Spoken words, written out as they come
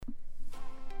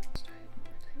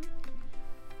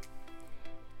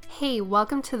Hey,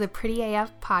 welcome to the Pretty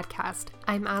AF podcast.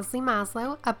 I'm Ashley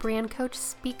Maslow, a brand coach,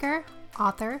 speaker,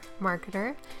 author,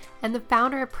 marketer, and the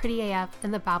founder of Pretty AF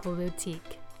and the Babble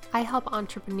Boutique. I help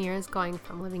entrepreneurs going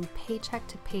from living paycheck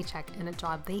to paycheck in a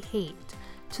job they hate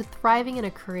to thriving in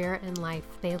a career and life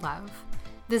they love.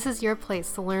 This is your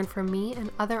place to learn from me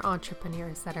and other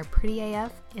entrepreneurs that are pretty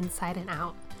AF inside and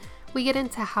out. We get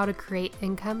into how to create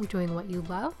income doing what you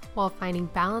love while finding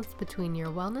balance between your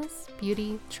wellness,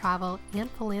 beauty, travel,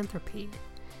 and philanthropy.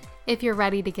 If you're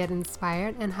ready to get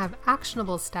inspired and have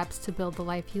actionable steps to build the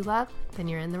life you love, then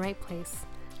you're in the right place.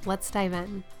 Let's dive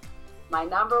in. My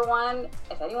number one,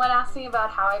 if anyone asks me about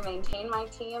how I maintain my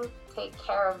team, take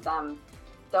care of them.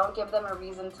 Don't give them a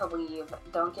reason to leave.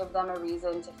 Don't give them a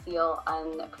reason to feel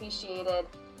unappreciated.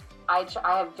 I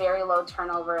have very low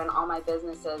turnover in all my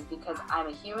businesses because I'm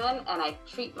a human and I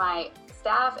treat my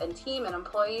staff and team and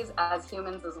employees as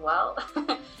humans as well.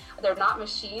 They're not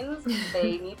machines.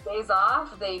 They need days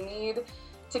off. They need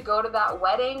to go to that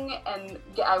wedding and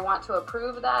I want to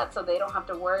approve that so they don't have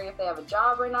to worry if they have a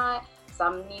job or not.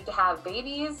 Some need to have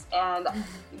babies and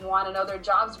you want to know their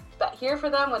job's here for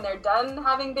them when they're done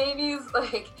having babies.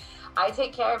 I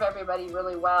take care of everybody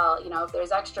really well. If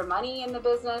there's extra money in the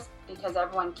business because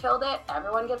everyone killed it,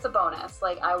 everyone gets a bonus.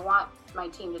 I want my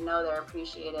team to know they're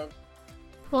appreciated.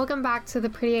 Welcome back to the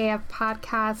Pretty AF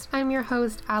podcast. I'm your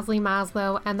host, Ashley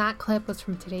Maslow, and that clip was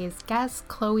from today's guest,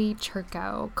 Khloe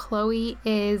Churko. Khloe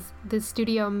is the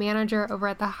studio manager over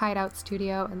at the Hideout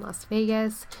Studio in Las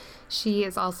Vegas. She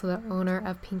is also the owner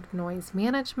of Pink Noise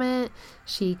Management.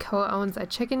 She co-owns a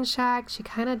chicken shack. She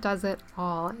kind of does it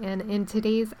all. And in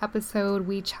today's episode,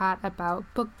 we chat about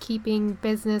bookkeeping,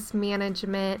 business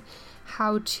management,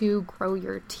 how to grow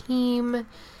your team,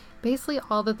 basically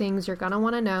all the things you're going to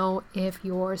want to know if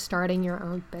you're starting your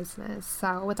own business.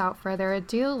 So without further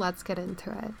ado, let's get into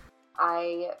it.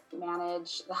 I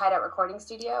manage the Hideout Recording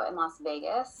Studio in Las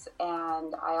Vegas,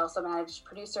 and I also manage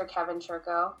producer Kevin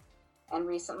Churko. And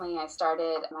recently I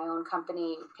started my own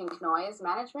company, Pink Noise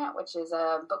Management, which is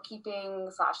a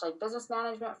bookkeeping / business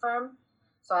management firm.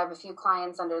 So I have a few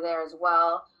clients under there as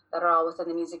well that are all within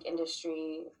the music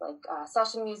industry,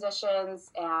 session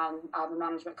musicians, and I have a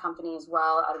management company as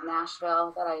well out of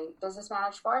Nashville that I business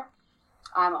manage for.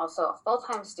 I'm also a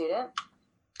full-time student.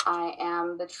 I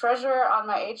am the treasurer on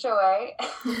my HOA,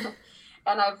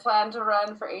 and I plan to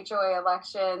run for HOA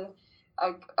election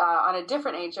on a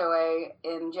different HOA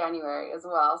in January as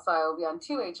well. So I will be on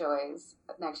 2 HOAs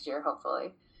next year,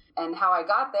 hopefully. And how I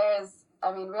got there is,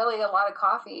 really a lot of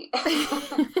coffee,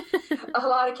 a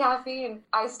lot of caffeine.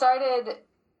 I started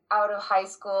out of high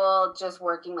school just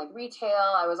working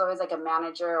retail. I was always a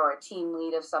manager or a team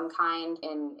lead of some kind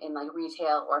in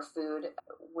retail or food,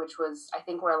 which was, I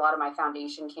think, where a lot of my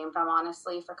foundation came from,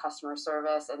 honestly, for customer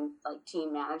service and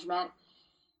team management.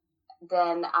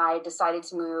 Then I decided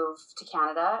to move to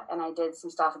Canada and I did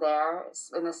some stuff there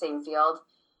in the same field.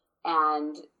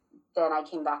 And then I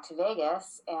came back to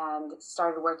Vegas and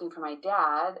started working for my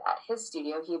dad at his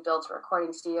studio. He had built a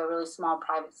recording studio, a really small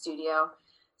private studio.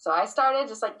 So I started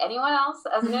just like anyone else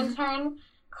as an intern,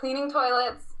 cleaning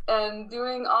toilets and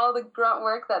doing all the grunt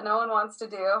work that no one wants to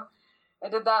do. I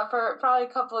did that for probably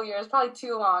a couple of years, probably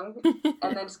too long,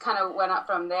 and then just kind of went up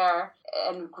from there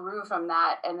and grew from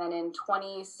that. And then in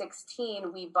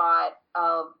 2016, we bought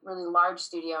a really large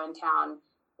studio in town,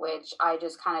 which I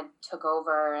just kind of took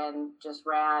over and just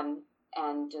ran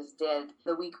and just did.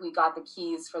 The week we got the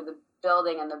keys for the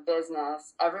building and the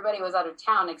business, everybody was out of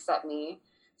town except me.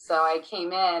 So I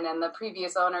came in and the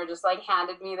previous owner just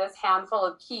handed me this handful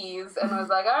of keys and was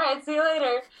like, all right, see you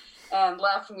later, and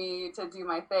left me to do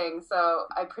my thing. So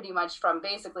I pretty much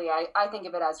I think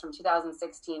of it as from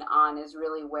 2016 on is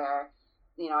really where,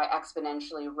 I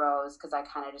exponentially rose because I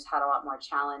kind of just had a lot more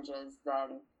challenges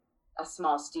than a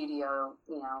small studio,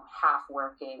 half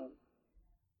working,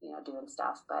 doing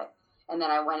stuff. And then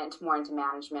I went more into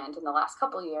management in the last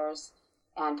couple of years,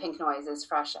 and Pink Noise is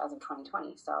fresh as of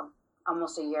 2020. So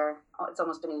almost a year. It's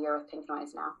almost been a year with Pink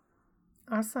Noise now.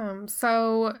 Awesome.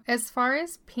 So as far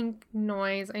as Pink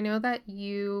Noise, I know that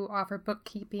you offer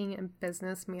bookkeeping and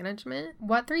business management.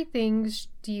 What 3 things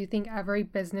do you think every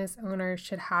business owner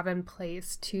should have in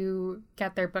place to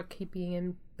get their bookkeeping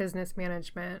and business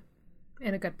management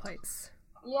in a good place?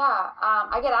 Yeah,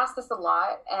 I get asked this a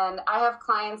lot, and I have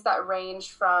clients that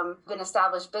range from been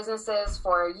established businesses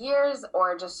for years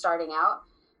or just starting out.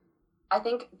 I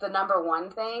think the number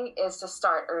one thing is to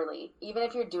start early. Even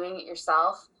if you're doing it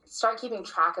yourself, start keeping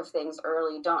track of things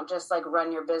early. Don't just like run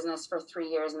your business for 3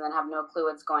 years and then have no clue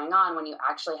what's going on when you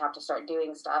actually have to start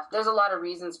doing stuff. There's a lot of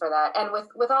reasons for that. And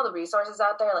with all the resources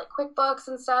out there, like QuickBooks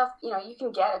and stuff, you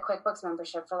can get a QuickBooks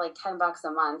membership for like $10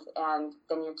 a month, and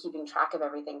then you're keeping track of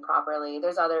everything properly.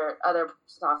 There's other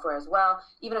software as well.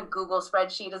 Even a Google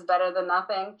spreadsheet is better than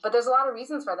nothing. But there's a lot of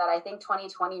reasons for that. I think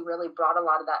 2020 really brought a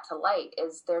lot of that to light.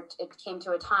 It came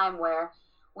to a time where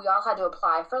we all had to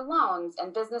apply for loans,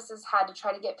 and businesses had to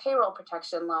try to get payroll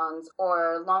protection loans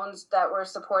or loans that were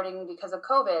supporting because of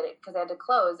COVID, because they had to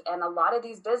close. And a lot of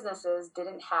these businesses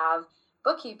didn't have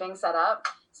bookkeeping set up,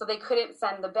 so they couldn't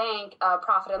send the bank a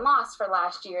profit and loss for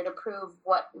last year to prove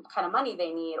what kind of money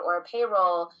they need, or a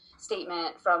payroll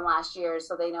statement from last year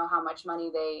so they know how much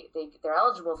money they're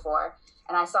eligible for.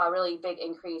 And I saw a really big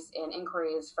increase in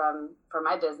inquiries from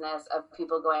my business of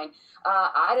people going,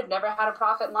 I'd have never had a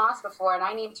profit and loss before, and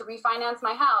I need to refinance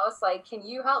my house. Like, can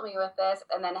you help me with this?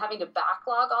 And then having to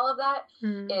backlog all of that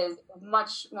is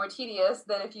much more tedious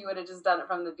than if you would have just done it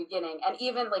from the beginning. And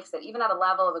even, like I said, even at a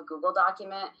level of a Google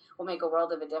document will make a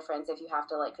world of a difference if you have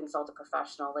to like consult a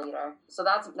professional later. So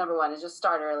that's number one, is just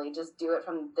start early. Just do it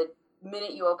from the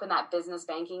minute you open that business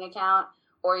banking account,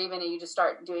 or even you just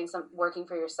start doing some working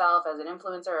for yourself as an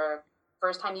influencer, or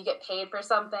first time you get paid for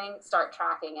something, start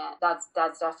tracking it. That's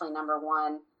definitely number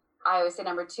one. I always say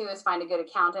number two is find a good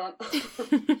accountant.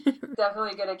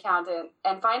 Definitely a good accountant.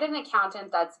 And find an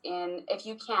accountant that's if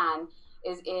you can,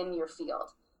 is in your field.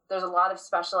 There's a lot of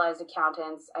specialized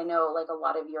accountants. I know like a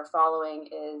lot of your following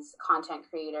is content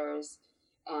creators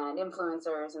and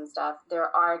influencers and stuff.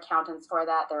 There are accountants for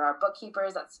that. There are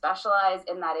bookkeepers that specialize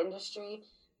in that industry.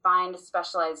 Find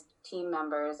specialized team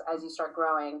members as you start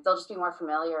growing. They'll just be more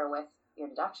familiar with your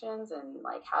deductions and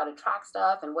like how to track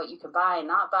stuff and what you can buy and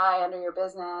not buy under your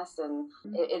business. And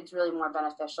it's really more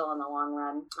beneficial in the long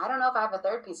run. I don't know if I have a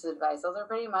third piece of advice. Those are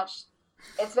pretty much,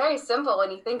 it's very simple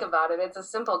when you think about it. It's a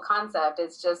simple concept.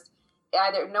 It's just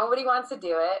either nobody wants to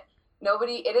do it.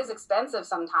 It is expensive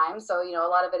sometimes. So, a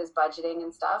lot of it is budgeting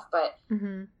and stuff, but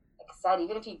said,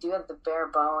 even if you do it at the bare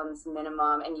bones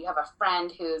minimum, and you have a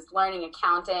friend who's learning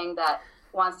accounting that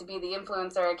wants to be the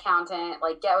influencer accountant,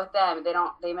 like get with them.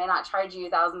 They may not charge you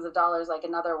thousands of dollars like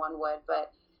another one would,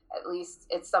 but at least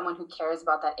it's someone who cares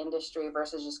about that industry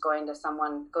versus just going to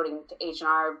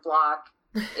H&R Block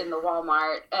in the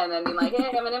Walmart and then being like,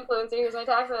 hey, I'm an influencer, here's my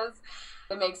taxes.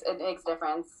 It makes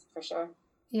difference for sure.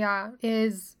 Yeah.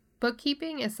 Is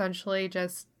bookkeeping essentially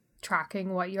just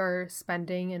tracking what you're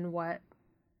spending and what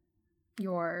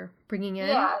you're bringing in?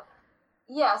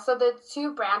 Yeah. So the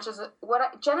two branches,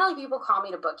 generally people call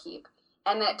me to bookkeep,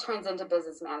 and then it turns into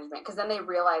business management because then they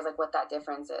realize like what that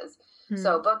difference is.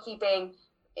 So bookkeeping,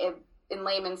 in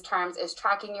layman's terms, is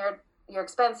tracking your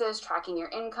expenses, tracking your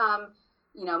income,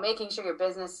 making sure your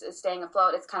business is staying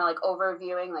afloat. It's kind of like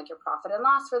overviewing like your profit and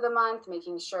loss for the month,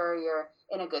 making sure you're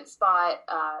in a good spot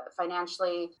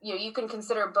financially. You can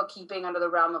consider bookkeeping under the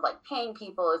realm of like paying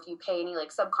people if you pay any like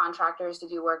subcontractors to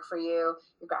do work for you,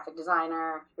 your graphic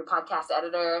designer, your podcast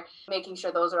editor, making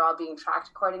sure those are all being tracked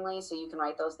accordingly so you can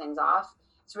write those things off.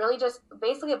 It's really just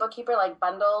basically a bookkeeper like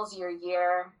bundles your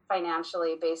year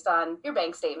financially based on your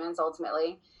bank statements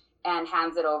ultimately, and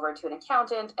hands it over to an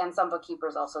accountant. And some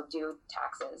bookkeepers also do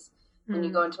taxes. When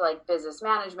you go into like business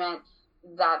management,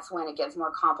 that's when it gets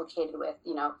more complicated with,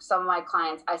 some of my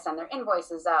clients, I send their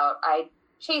invoices out. I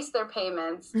chase their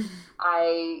payments.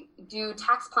 I do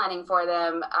tax planning for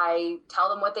them. I tell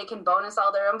them what they can bonus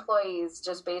all their employees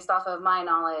just based off of my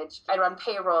knowledge. I run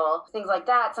payroll, things like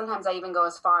that. Sometimes I even go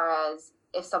as far as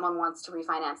if someone wants to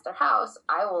refinance their house,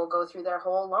 I will go through their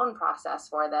whole loan process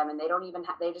for them, and they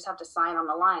just have to sign on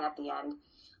the line at the end.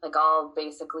 Like I'll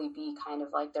basically be kind of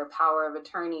like their power of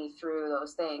attorney through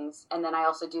those things. And then I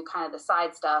also do kind of the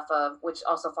side stuff which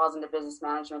also falls into business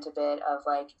management a bit, of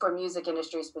like for music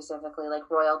industry specifically,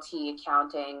 like royalty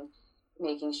accounting,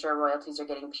 making sure royalties are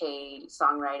getting paid,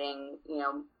 songwriting,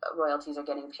 royalties are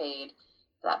getting paid.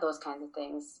 Those kinds of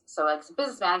things. So like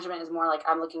business management is more like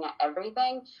I'm looking at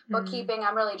everything. Bookkeeping,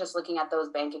 I'm really just looking at those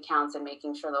bank accounts and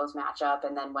making sure those match up.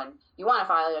 And then when you want to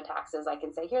file your taxes, I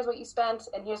can say, here's what you spent,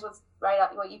 and here's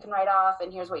what you can write off,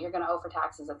 and here's what you're going to owe for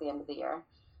taxes at the end of the year.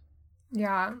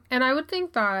 Yeah. And I would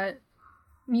think that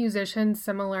musicians,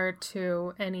 similar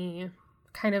to any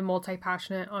kind of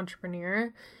multi-passionate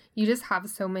entrepreneur, you just have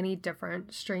so many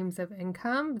different streams of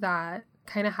income that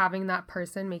kind of having that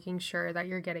person making sure that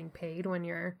you're getting paid when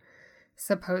you're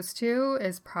supposed to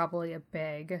is probably a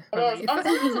big relief. It is. And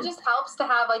sometimes it just helps to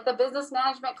have like the business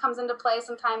management comes into play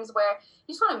sometimes where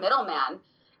you just want a middleman.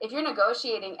 if you're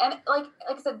negotiating, and like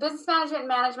I said, business management and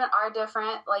management are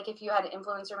different. Like if you had an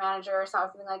influencer manager or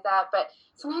something like that, but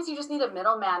sometimes you just need a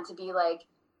middleman to be like,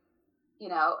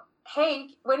 hey,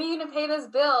 when are you going to pay this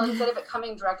bill, instead of it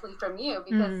coming directly from you,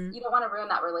 because you don't want to ruin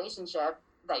that relationship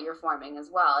that you're forming as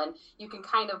well. And you can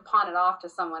kind of pawn it off to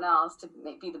someone else to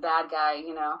be the bad guy,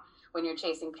 when you're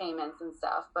chasing payments and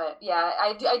stuff. But yeah,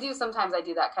 I do sometimes I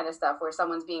do that kind of stuff where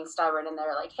someone's being stubborn and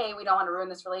they're like, hey, we don't want to ruin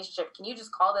this relationship. Can you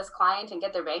just call this client and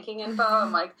get their banking info?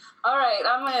 I'm like, all right,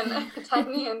 I'm in. Tag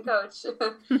me in, coach.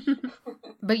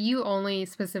 But you only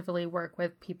specifically work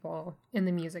with people in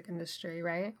the music industry,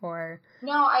 right? Or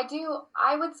no, I do.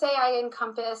 I would say I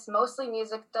encompass mostly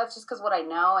music. That's just because what I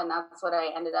know, and that's what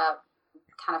I ended up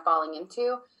kind of falling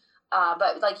into.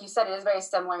 But like you said, it is very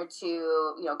similar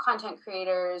to, content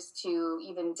creators, to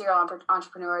even serial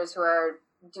entrepreneurs who are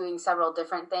doing several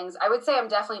different things. I would say I'm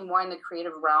definitely more in the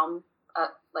creative realm.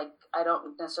 I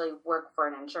don't necessarily work for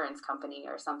an insurance company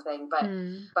or something, but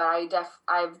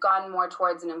I've gone more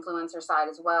towards an influencer side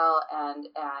as well, and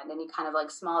any kind of like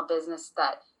small business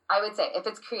that I would say if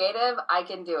it's creative, I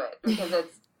can do it because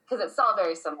it's all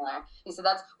very similar. You said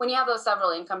that's when you have those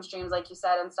several income streams, like you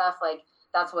said, and stuff like.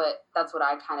 That's what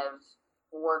I kind of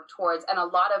work towards. And a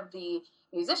lot of the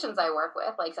musicians I work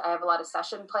with, like I have a lot of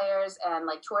session players and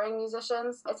like touring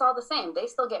musicians, it's all the same. They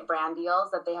still get brand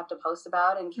deals that they have to post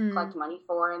about and collect money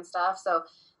for and stuff. So,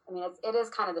 I mean, it is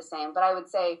kind of the same, but I would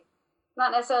say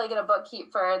not necessarily going to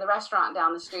bookkeep for the restaurant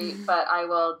down the street, but I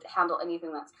will handle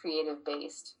anything that's creative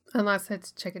based. Unless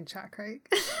it's Chicken Shack, right?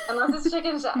 Unless it's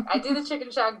Chicken Shack. I do the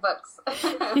Chicken Shack books.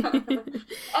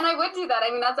 And I would do that. I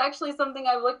mean, that's actually something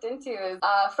I've looked into is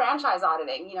franchise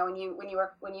auditing.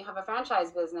 When you have a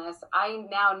franchise business, I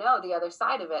now know the other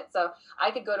side of it. So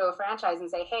I could go to a franchise and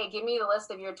say, hey, give me the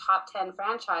list of your top 10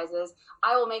 franchises.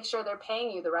 I will make sure they're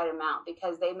paying you the right amount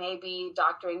because they may be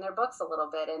doctoring their books a little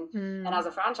bit. And as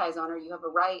a franchise owner, you have a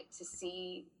right to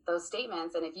see those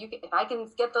statements, and if I can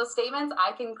get those statements,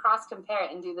 I can cross compare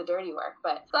it and do the dirty work.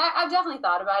 But so I've definitely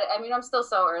thought about it. I mean, I'm still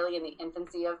so early in the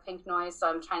infancy of Pink Noise, so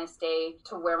I'm trying to stay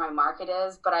to where my market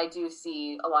is, but I do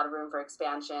see a lot of room for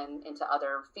expansion into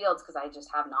other fields because I just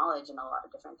have knowledge in a lot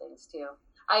of different things too.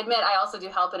 I admit I also do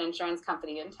help an insurance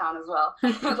company in town as well,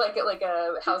 like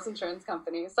a house insurance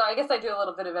company. So I guess I do a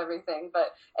little bit of everything,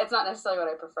 but it's not necessarily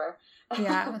what I prefer.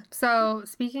 Yeah. So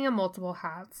speaking of multiple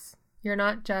hats, you're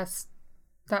not just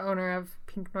the owner of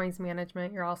Pink Noise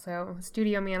Management. You're also a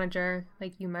studio manager,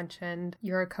 like you mentioned.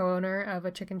 You're a co-owner of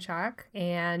a Chicken Shack,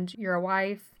 and you're a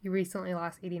wife. You recently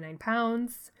lost 89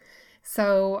 pounds.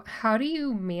 So how do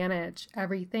you manage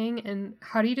everything, and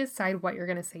how do you decide what you're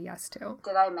going to say yes to?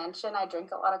 Did I mention I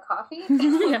drink a lot of coffee?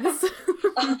 Yes.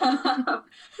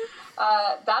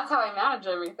 That's how I manage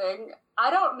everything.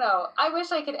 I don't know. I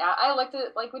wish I could. I looked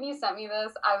at, like, when you sent me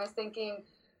this, I was thinking,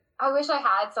 I wish I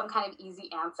had some kind of easy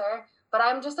answer. But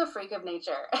I'm just a freak of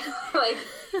nature.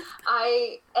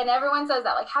 And everyone says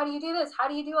that, like, how do you do this? How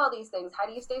do you do all these things? How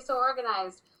do you stay so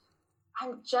organized?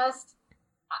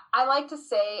 I like to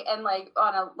say, and like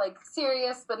on a like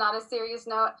serious, but not a serious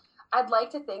note, I'd like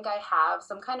to think I have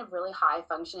some kind of really high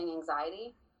functioning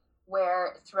anxiety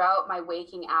where throughout my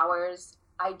waking hours,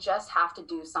 I just have to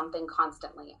do something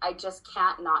constantly. I just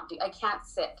I can't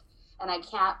sit and I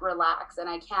can't relax and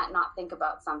I can't not think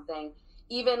about something.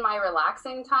 Even my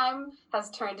relaxing time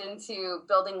has turned into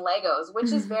building Legos,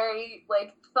 which is very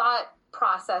like thought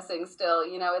processing still.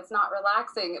 It's not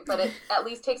relaxing, but it at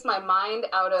least takes my mind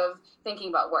out of thinking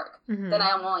about work. Then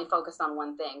I'm only focused on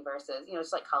one thing versus,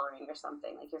 just like coloring or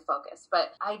something, like you're focused.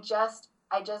 But I just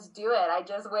do it. I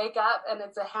just wake up and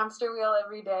it's a hamster wheel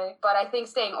every day. But I think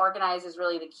staying organized is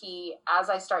really the key. As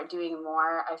I start doing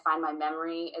more, I find my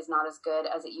memory is not as good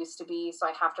as it used to be. So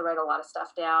I have to write a lot of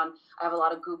stuff down. I have a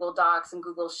lot of Google Docs and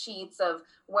Google Sheets of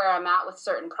where I'm at with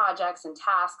certain projects and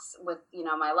tasks with,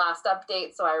 my last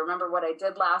update. So I remember what I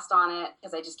did last on it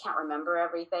because I just can't remember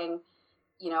everything.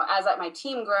 As my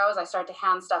team grows, I start to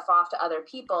hand stuff off to other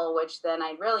people, which then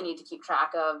I really need to keep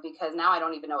track of because now I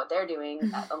don't even know what they're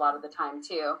doing a lot of the time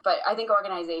too. But I think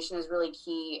organization is really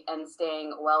key and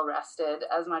staying well rested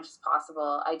as much as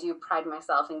possible. I do pride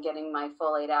myself in getting my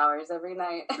full 8 hours every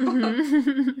night.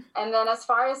 And then as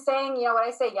far as saying, what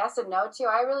I say yes and no to,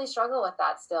 I really struggle with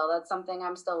that still. That's something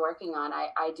I'm still working on.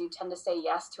 I do tend to say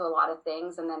yes to a lot of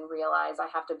things and then realize I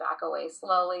have to back away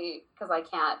slowly because I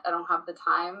don't have the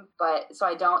time. So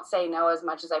I don't say no as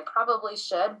much as I probably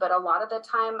should, but a lot of the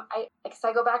time I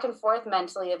go back and forth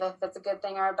mentally if it's a good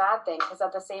thing or a bad thing, because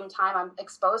at the same time I'm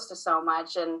exposed to so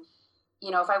much. And,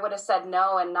 if I would have said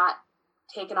no and not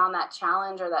taken on that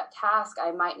challenge or that task,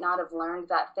 I might not have learned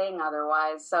that thing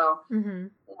otherwise. So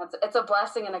it's a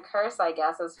blessing and a curse, I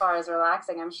guess, as far as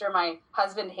relaxing. I'm sure my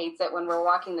husband hates it when we're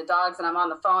walking the dogs and I'm on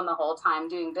the phone the whole time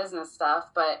doing business stuff.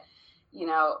 But, you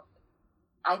know,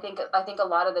 I think a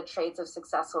lot of the traits of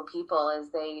successful people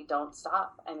is they don't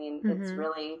stop. I mean, it's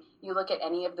really, you look at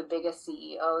any of the biggest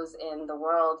CEOs in the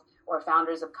world or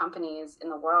founders of companies in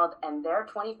the world, and they're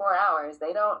 24 hours.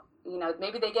 They don't, you know,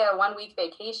 maybe they get a 1 week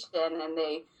vacation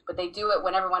but they do it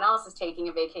when everyone else is taking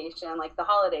a vacation, like the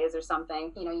holidays or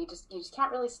something. You know, you just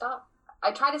can't really stop.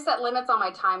 I try to set limits on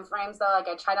my time frames though. Like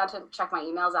I try not to check my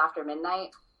emails after midnight.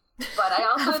 But I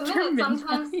also admit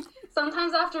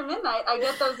sometimes after midnight I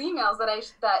get those emails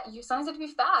that you sometimes have to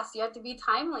be fast. You have to be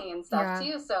timely and stuff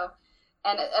too. So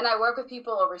and I work with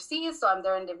people overseas, so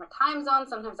they're in different time zones.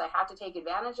 Sometimes I have to take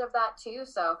advantage of that too.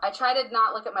 So I try to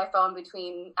not look at my phone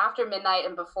between after midnight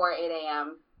and before 8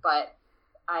 a.m. But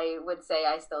I would say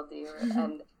I still do.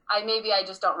 And I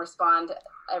just don't respond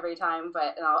every time,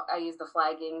 but I use the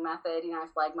flagging method. You know, I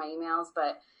flag my emails.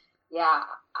 But yeah,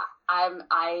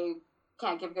 I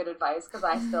can't give good advice because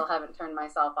I still haven't turned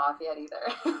myself off yet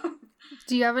either.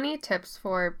 Do you have any tips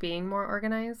for being more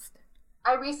organized?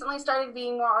 I recently started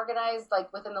being more organized,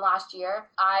 like within the last year.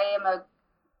 I am a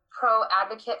pro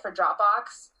advocate for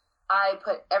Dropbox. I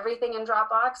put everything in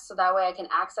Dropbox so that way I can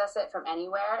access it from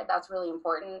anywhere. That's really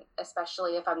important,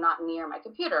 especially if I'm not near my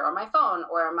computer or my phone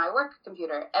or my work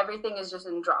computer. Everything is just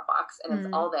in Dropbox and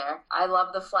it's all there. I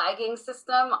love the flagging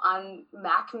system on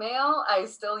Mac Mail. I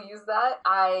still use that.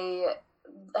 I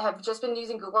have just been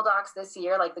using Google Docs this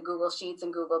year, like the Google Sheets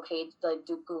and Google Page, like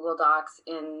do Google Docs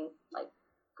in like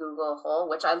Google Hole,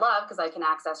 which I love because I can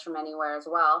access from anywhere as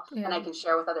well. Yeah. And I can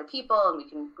share with other people and we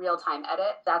can real-time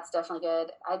edit. That's definitely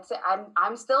good. I'd say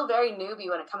I'm still very newbie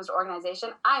when it comes to organization.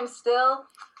 I'm still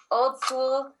old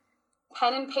school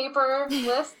pen and paper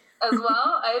list as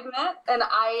well, I admit. And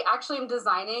I actually am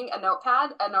designing a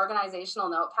notepad, an organizational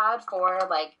notepad for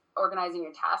like organizing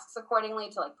your tasks accordingly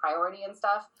to like priority and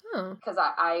stuff. Because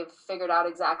I've figured out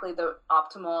exactly the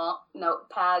optimal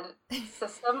notepad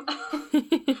system.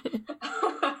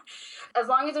 As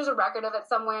long as there's a record of it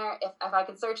somewhere, if I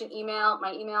can search an email,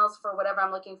 my emails for whatever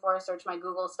I'm looking for, search my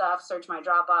Google stuff, search my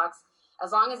Dropbox,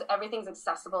 as long as everything's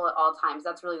accessible at all times,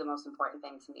 that's really the most important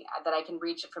thing to me, that I can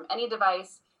reach it from any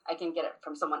device. I can get it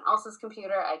from someone else's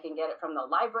computer. I can get it from the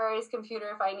library's computer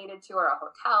if I needed to, or a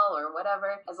hotel or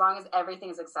whatever. As long as everything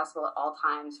is accessible at all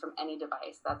times from any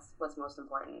device, that's what's most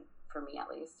important for me, at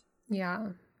least. Yeah,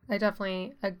 I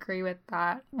definitely agree with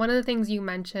that. One of the things you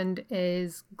mentioned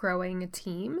is growing a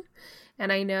team.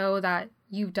 And I know that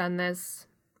you've done this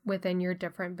within your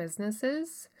different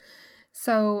businesses.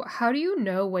 So how do you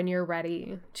know when you're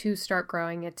ready to start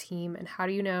growing a team, and how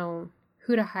do you know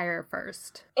who to hire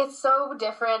first? It's so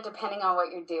different depending on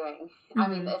what you're doing. I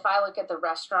mean, if I look at the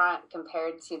restaurant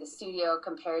compared to the studio,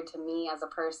 compared to me as a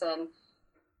person,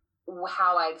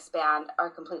 how I expand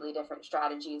are completely different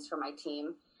strategies for my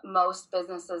team. Most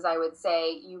businesses, I would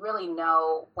say, you really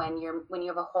know when you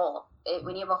have a hole.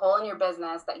 When you have a hole in your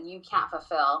business that you can't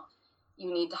fulfill,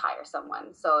 you need to hire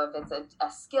someone. So if it's a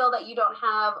skill that you don't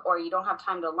have or you don't have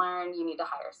time to learn, you need to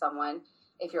hire someone.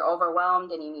 If you're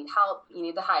overwhelmed and you need help, you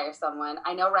need to hire someone.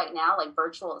 I know right now, like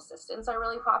virtual assistants are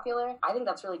really popular. I think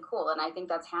that's really cool. And I think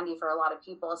that's handy for a lot of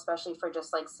people, especially for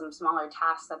just like some smaller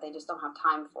tasks that they just don't have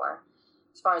time for.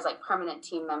 As far as like permanent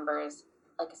team members,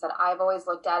 like I said, I've always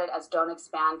looked at it as don't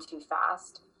expand too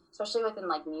fast, especially within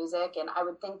like music. And I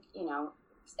would think, you know,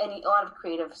 a lot of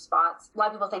creative spots, a lot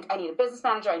of people think I need a business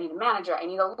manager, I need a manager, I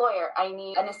need a lawyer, I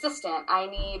need an assistant, I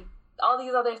need all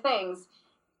these other things.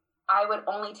 I would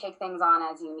only take things on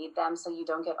as you need them so you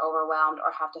don't get overwhelmed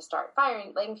or have to start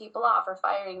laying people off or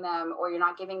firing them, or you're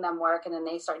not giving them work and then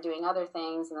they start doing other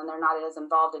things and then they're not as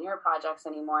involved in your projects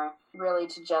anymore. Really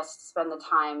to just spend the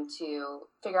time to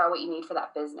figure out what you need for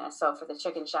that business. So for the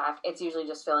Chicken Shack, it's usually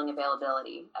just filling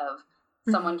availability of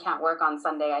someone can't work on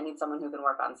Sunday. I need someone who can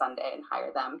work on Sunday and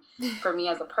hire them. For me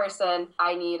as a person,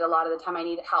 I need a lot of the time I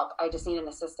need help. I just need an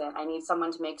assistant. I need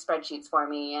someone to make spreadsheets for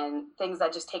me and things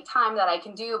that just take time that I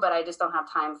can do, but I just don't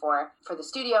have time for. For the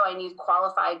studio, I need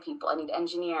qualified people. I need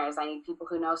engineers. I need people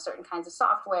who know certain kinds of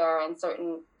software and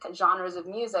certain genres of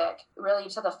music. Really, you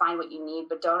just have to find what you need,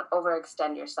 but don't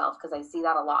overextend yourself, because I see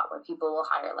that a lot where people will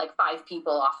hire like 5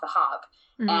 people off the hop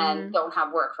and don't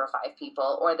have work for 5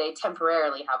 people, or they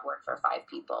temporarily have work for 5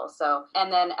 people. So,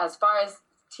 and then as far as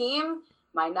team,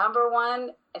 my number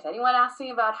one, if anyone asks me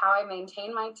about how I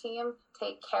maintain my team,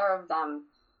 take care of them.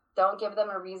 Don't give them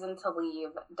a reason to leave.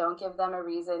 Don't give them a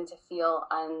reason to feel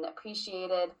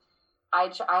unappreciated. I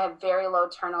have very low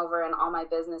turnover in all my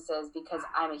businesses because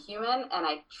I'm a human and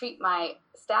I treat my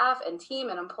staff and team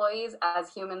and employees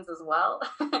as humans as well.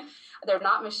 They're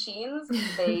not machines.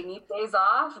 They need days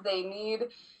off. They need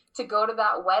to go to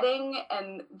that wedding,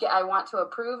 and I want to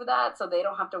approve that so they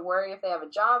don't have to worry if they have a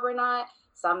job or not.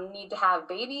 Some need to have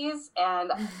babies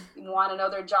and want to know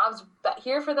their job's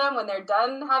here for them when they're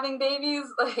done having babies.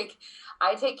 Like,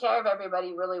 I take care of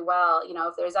everybody really well. You know,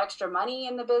 if there's extra money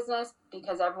in the business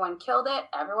because everyone killed it,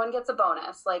 everyone gets a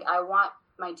bonus. Like, I want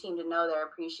my team to know they're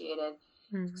appreciated,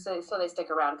 so they stick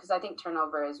around, because I think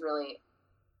turnover is really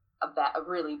a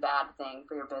really bad thing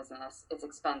for your business. It's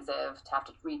expensive to have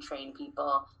to retrain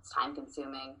people. It's time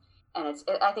consuming, and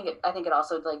I think it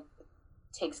also like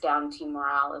takes down team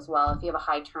morale as well. If you have a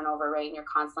high turnover rate and you're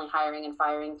constantly hiring and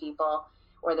firing people,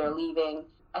 or they're leaving,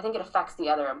 I think it affects the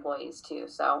other employees too.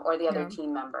 So, or the other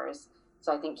team members.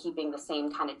 So I think keeping the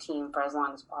same kind of team for as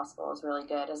long as possible is really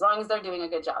good, as long as they're doing a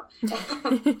good job.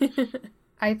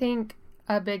 I think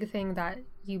a big thing that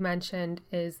you mentioned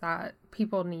is that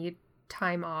people need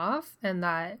time off, and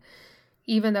that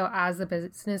even though as a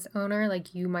business owner,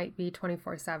 like, you might be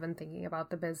 24/7 thinking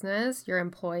about the business, your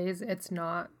employees, it's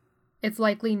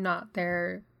likely not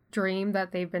their dream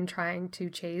that they've been trying to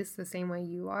chase the same way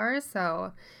you are.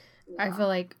 So I feel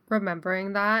like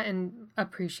remembering that and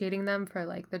appreciating them for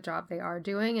like the job they are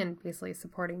doing and basically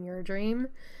supporting your dream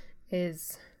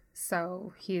is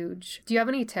so huge. Do you have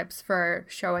any tips for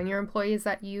showing your employees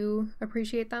that you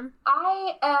appreciate them?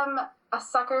 I am a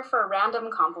sucker for random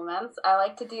compliments. I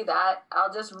like to do that.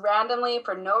 I'll just randomly,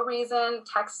 for no reason,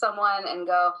 text someone and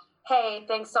go, hey,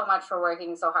 thanks so much for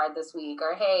working so hard this week,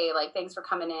 or hey, like, thanks for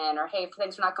coming in, or hey,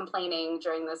 thanks for not complaining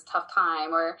during this tough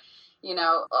time, or, you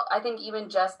know, I think even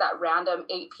just that random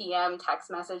 8 p.m.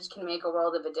 text message can make a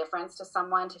world of a difference to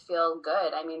someone to feel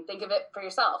good. I mean, think of it for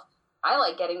yourself. I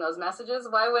like getting those messages.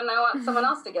 Why wouldn't I want someone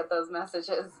else to get those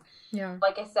messages? Yeah.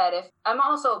 Like I said, if I'm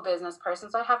also a business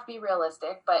person, so I have to be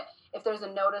realistic, but if there's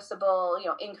a noticeable,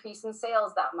 increase in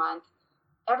sales that month,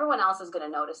 everyone else is going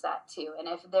to notice that too. And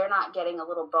if they're not getting a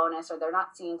little bonus or they're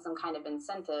not seeing some kind of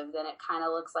incentive, then it kind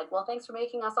of looks like, well, thanks for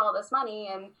making us all this money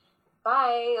and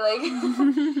bye. Like,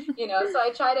 so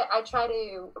I try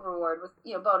to reward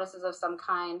with, bonuses of some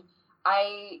kind.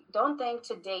 I don't think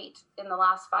to date in the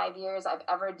last 5 years I've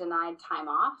ever denied time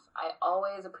off. I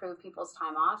always approve people's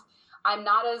time off. I'm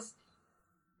not as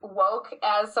woke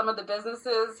as some of the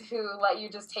businesses who let you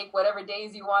just take whatever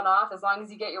days you want off as long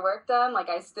as you get your work done. Like,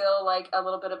 I still like a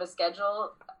little bit of a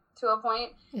schedule to a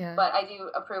point, but I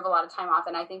do approve a lot of time off,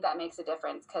 and I think that makes a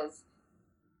difference, because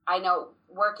I know,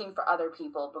 working for other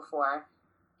people before,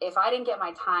 if I didn't get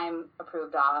my time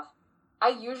approved off, I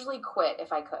usually quit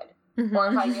if I could. Or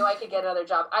if I knew I could get another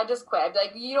job, I just quit. I'd be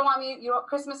like, you don't want me,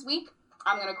 Christmas week?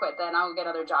 I'm going to quit then. I'll get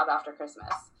another job after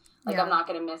Christmas. Like, I'm not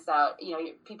going to miss out.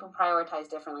 People prioritize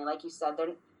differently. Like you said,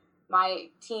 my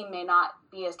team may not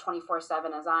be as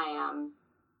 24/7 as I am,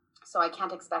 so I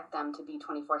can't expect them to be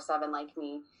 24/7 like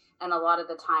me. And a lot of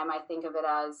the time I think of it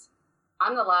as,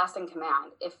 I'm the last in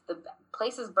command. If the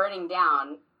place is burning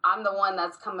down, I'm the one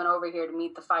that's coming over here to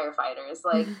meet the firefighters,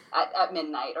 like at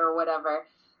midnight or whatever.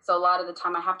 So a lot of the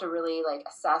time I have to really like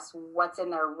assess what's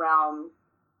in their realm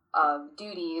of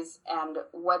duties and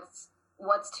what's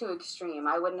too extreme.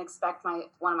 I wouldn't expect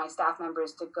one of my staff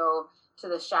members to go to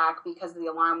the shack because the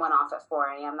alarm went off at 4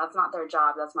 a.m. That's not their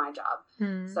job. That's my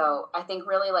job. So I think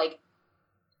really like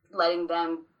letting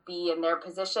them be in their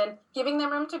position, giving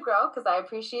them room to grow, because I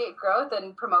appreciate growth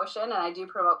and promotion, and I do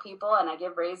promote people and I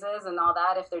give raises and all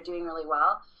that if they're doing really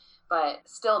well. But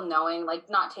still knowing, like,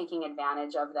 not taking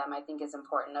advantage of them, I think is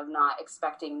important, of not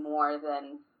expecting more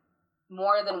than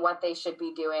what they should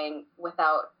be doing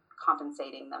without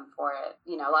compensating them for it.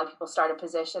 A lot of people start a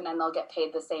position and they'll get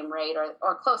paid the same rate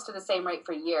or close to the same rate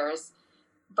for years,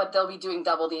 but they'll be doing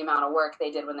double the amount of work they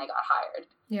did when they got hired.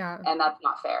 Yeah. And that's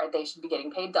not fair. They should be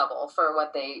getting paid double for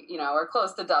what they, or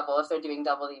close to double if they're doing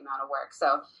double the amount of work.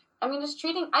 So, I mean, I just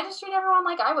treat everyone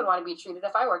like I would want to be treated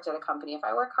if I worked at a company. If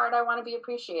I work hard, I want to be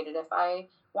appreciated. If I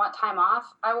want time off,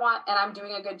 and I'm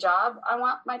doing a good job, I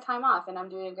want my time off and I'm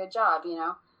doing a good job,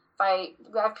 If I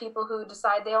have people who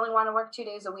decide they only want to work 2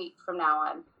 days a week from now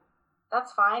on,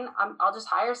 that's fine. I'll just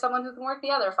hire someone who can work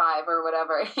the other 5 or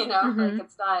whatever, like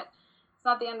it's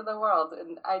not the end of the world.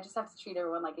 And I just have to treat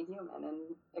everyone like a human. And,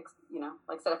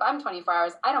 like I said, if I'm 24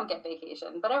 hours, I don't get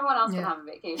vacation, but everyone else can have a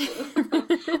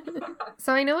vacation.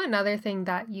 So I know another thing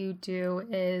that you do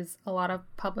is a lot of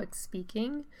public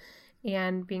speaking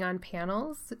and being on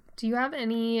panels. Do you have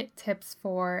any tips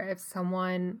for if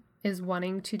someone is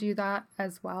wanting to do that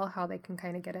as well, how they can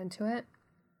kind of get into it?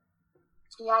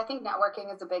 Yeah, I think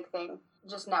networking is a big thing.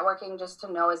 just networking, just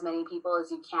to know as many people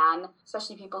as you can,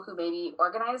 especially people who maybe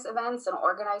organize events and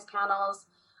organize panels.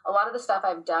 A lot of the stuff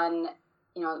I've done,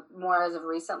 more as of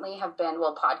recently have been,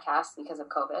 podcasts because of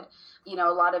COVID.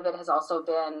 A lot of it has also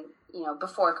been,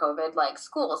 before COVID, like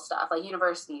school stuff, like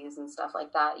universities and stuff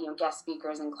like that, guest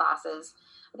speakers in classes.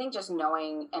 I think just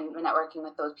knowing and networking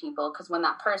with those people, because when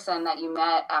that person that you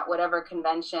met at whatever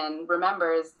convention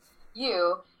remembers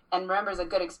you and remembers a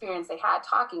good experience they had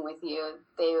talking with you,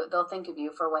 they'll think of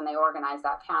you for when they organize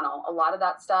that panel. A lot of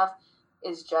that stuff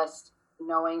is just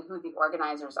knowing who the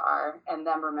organizers are and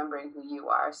them remembering who you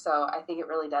are. So I think it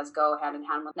really does go hand in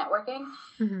hand with networking.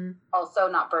 Mm-hmm. Also,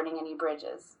 not burning any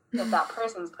bridges. If that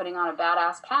person's putting on a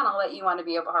badass panel that you want to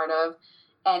be a part of,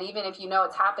 and even if you know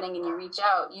it's happening and you reach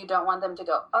out, you don't want them to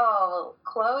go, oh,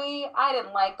 Khloe, I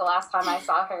didn't like the last time I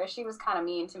saw her. She was kind of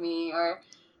mean to me. Or,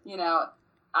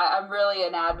 I'm really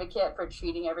an advocate for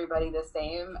treating everybody the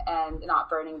same and not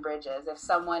burning bridges. If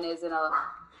someone is in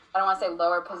I don't want to say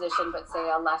lower position, but say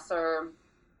a lesser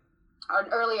or an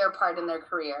earlier part in their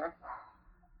career,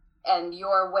 and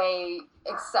you're way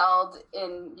excelled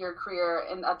in your career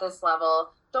and at this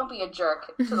level, don't be a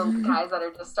jerk to the guys that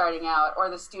are just starting out or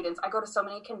the students. I go to so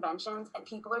many conventions and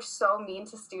people are so mean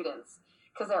to students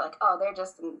because they're like, oh, they're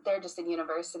just in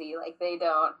university. Like they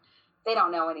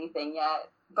don't know anything yet.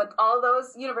 But all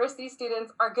those university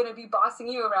students are going to be bossing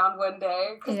you around one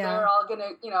day because they're all going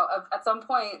to, at some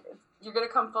point you're going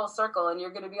to come full circle and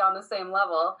you're going to be on the same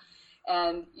level.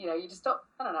 And, you just don't,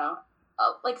 I don't know.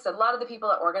 Like I said, a lot of the people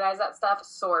that organize that stuff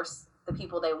source the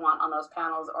people they want on those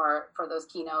panels or for those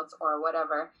keynotes or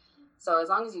whatever. So as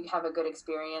long as you have a good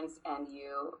experience and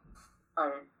you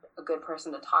are a good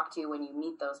person to talk to when you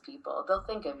meet those people, they'll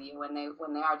think of you when they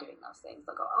are doing those things.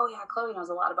 They'll go, oh yeah, Khloe knows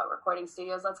a lot about recording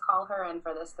studios. Let's call her in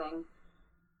for this thing.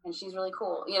 And she's really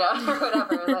cool, or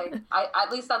whatever. Like,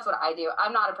 at least that's what I do.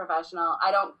 I'm not a professional.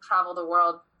 I don't travel the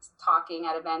world talking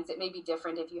at events. It may be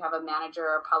different if you have a manager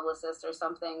or publicist or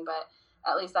something, but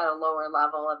at least at a lower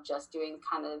level of just doing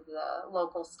kind of the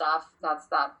local stuff, that's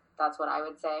what I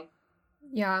would say.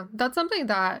 Yeah, that's something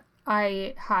that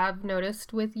I have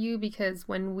noticed with you, because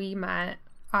when we met,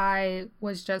 I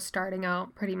was just starting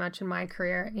out pretty much in my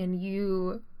career, and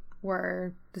you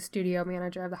were the studio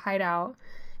manager of the Hideout,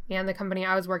 and the company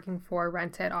I was working for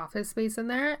rented office space in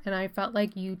there, and I felt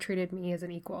like you treated me as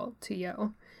an equal to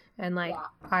you. And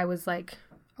I was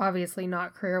obviously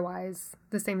not career-wise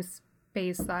the same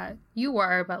space that you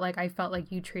were, but I felt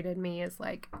like you treated me as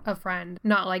a friend,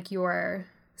 not like you were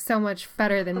so much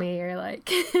better than me, or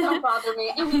don't bother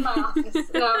me, I'm in my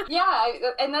office. No, yeah,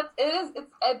 and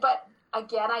but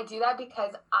again, I do that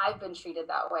because I've been treated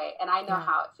that way, and I know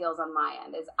how it feels on my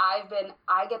end. I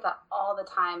get that all the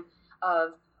time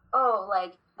of, oh,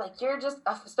 like you're just,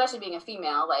 especially being a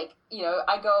female,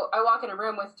 I walk in a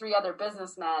room with 3 other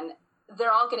businessmen,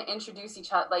 they're all going to introduce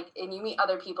each other, and you meet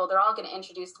other people, they're all going to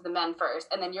introduce to the men first,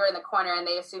 and then you're in the corner and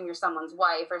they assume you're someone's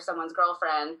wife or someone's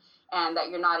girlfriend, and that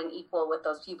you're not an equal with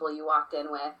those people you walked in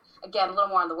with. Again, a little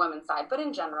more on the women's side, but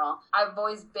in general, I've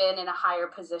always been in a higher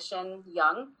position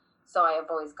young, so I have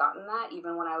always gotten that.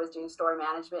 Even when I was doing store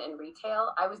management in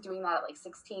retail, I was doing that at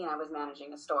 16, I was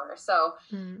managing a store. So,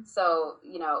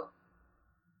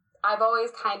 I've always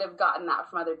kind of gotten that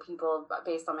from other people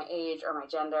based on my age or my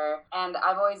gender. And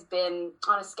I've always been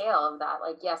on a scale of that.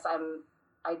 Yes,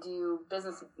 I do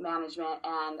business management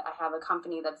and I have a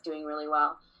company that's doing really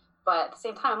well. But at the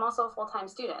same time, I'm also a full-time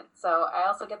student. So I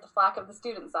also get the flack of the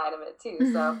student side of it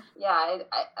too. So yeah,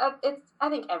 I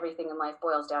think everything in life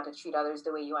boils down to treat others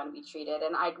the way you want to be treated.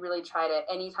 And I'd really try to,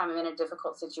 anytime I'm in a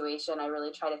difficult situation, I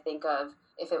really try to think of,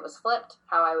 if it was flipped,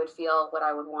 how I would feel, what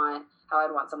I would want, how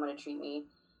I'd want someone to treat me.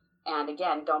 And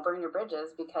again, don't burn your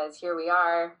bridges, because here we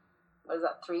are, what is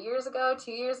that, 3 years ago,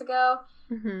 2 years ago,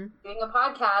 doing a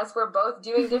podcast. We're both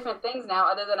doing different things now,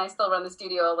 other than I still run the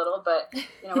studio a little, but,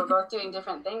 we're both doing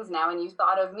different things now. And you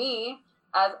thought of me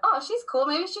as, oh, she's cool,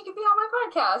 maybe she could be on my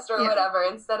podcast or whatever,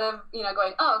 instead of,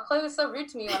 going, oh, Khloe was so rude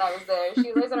to me when I was there.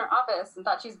 She lives in her office and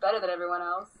thought she's better than everyone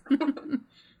else.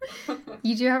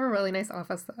 You do have a really nice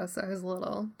office, though, so I was a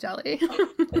little jelly.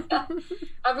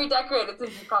 I've redecorated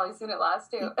since you've probably seen it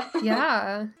last, too.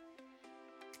 Yeah.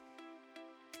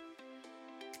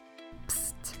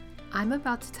 Psst. I'm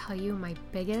about to tell you my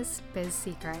biggest biz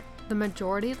secret. The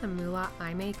majority of the moolah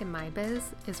I make in my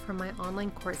biz is from my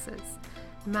online courses.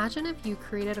 Imagine if you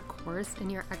created a course in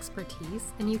your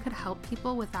expertise and you could help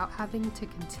people without having to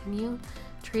continue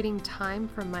trading time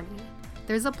for money.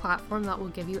 There's a platform that will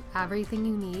give you everything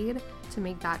you need to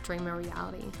make that dream a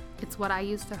reality. It's what I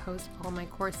use to host all my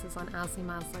courses on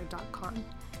ashleymaslow.com.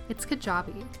 It's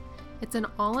Kajabi. It's an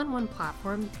all-in-one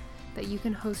platform that you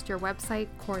can host your website,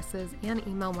 courses, and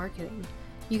email marketing.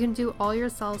 You can do all your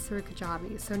sales through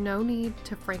Kajabi, so no need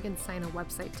to Frankenstein a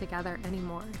website together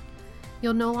anymore.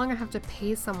 You'll no longer have to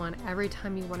pay someone every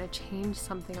time you want to change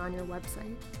something on your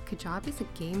website. Kajabi is a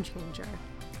game changer.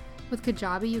 With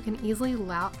Kajabi, you can easily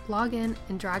log in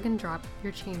and drag and drop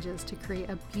your changes to create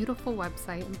a beautiful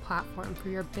website and platform for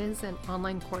your biz and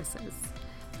online courses.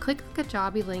 Click the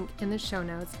Kajabi link in the show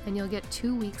notes and you'll get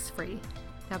 2 weeks free.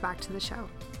 Now back to the show.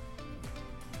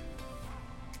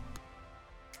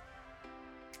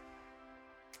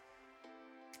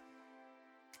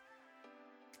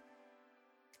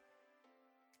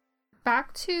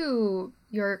 Back to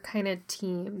your kind of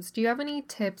teams, do you have any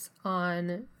tips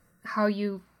on how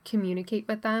you communicate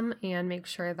with them and make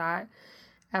sure that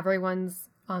everyone's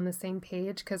on the same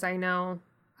page? Because I know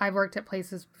I've worked at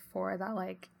places before that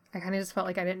I kind of just felt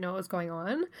like I didn't know what was going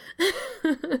on.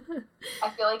 I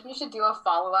feel like you should do a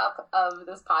follow-up of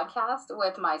this podcast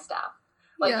with my staff.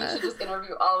 You should just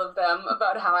interview all of them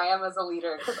about how I am as a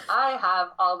leader, because I have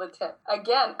all the tips.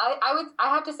 Again, I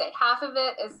have to say half of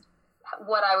it is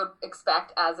what I would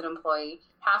expect as an employee.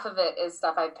 Half of it is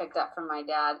stuff I picked up from my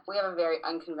dad. We have a very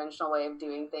unconventional way of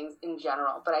doing things in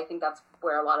general, but I think that's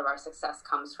where a lot of our success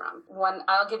comes from.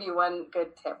 I'll give you one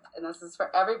good tip, and this is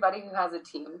for everybody who has a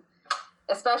team,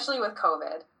 especially with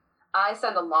COVID. I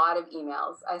send a lot of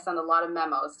emails. I send a lot of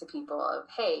memos to people of,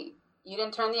 hey, you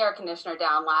didn't turn the air conditioner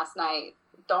down last night.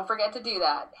 Don't forget to do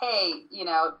that. Hey,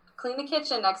 clean the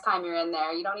kitchen next time you're in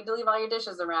there. You don't need to leave all your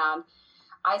dishes around.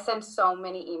 I send so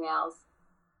many emails.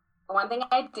 One thing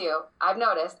I've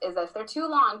noticed, is that if they're too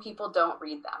long, people don't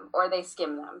read them or they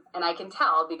skim them. And I can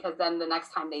tell, because then the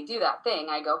next time they do that thing,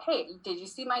 I go, hey, did you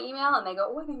see my email? And they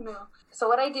go, what email? So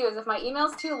what I do is if my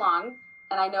email's too long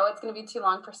and I know it's going to be too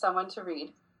long for someone to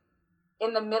read,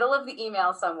 in the middle of the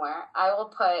email somewhere, I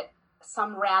will put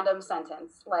some random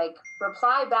sentence, like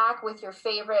reply back with your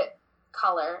favorite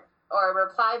color or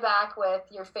reply back with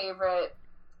your favorite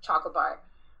chocolate bar.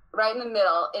 Right in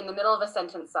the middle of a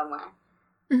sentence somewhere.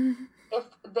 If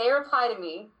they reply to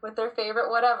me with their favorite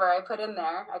whatever I put in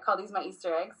there, I call these my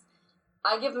Easter eggs,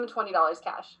 I give them $20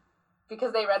 cash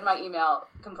because they read my email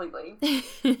completely.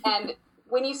 And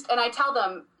I tell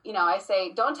them, I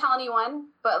say, don't tell anyone,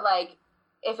 but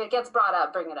if it gets brought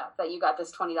up, bring it up that you got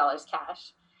this $20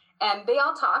 cash. And they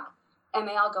all talk. And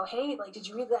they all go, hey, did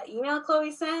you read that email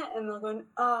Chloe sent? And they'll go,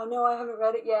 oh, no, I haven't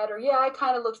read it yet. Or, yeah, I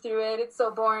kind of looked through it. It's so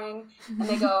boring. And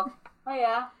they go, oh,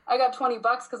 yeah, I got $20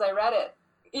 because I read it.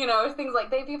 Things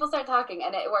people start talking,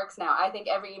 and it works now. I think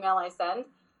every email I send,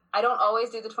 I don't always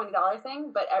do the $20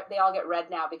 thing, but they all get read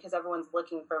now because everyone's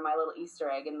looking for my little Easter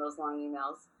egg in those long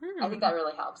emails. I think that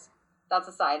really helps. That's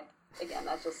a side. Again,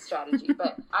 that's just strategy.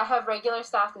 But I have regular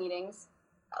staff meetings,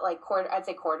 I'd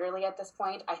say quarterly at this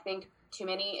point. I think too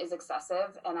many is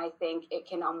excessive, and I think it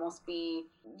can almost be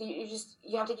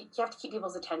you have to keep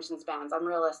people's attention spans. I'm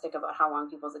realistic about how long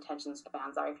people's attention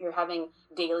spans are. If you're having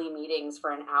daily meetings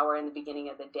for an hour in the beginning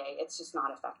of the day, it's just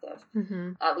not effective.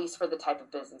 At least for the type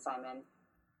of business I'm in.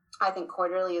 I think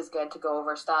quarterly is good to go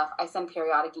over stuff. I send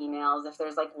periodic emails if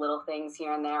there's little things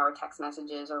here and there, or text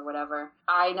messages or whatever.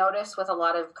 I notice with a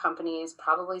lot of companies,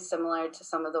 probably similar to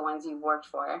some of the ones you've worked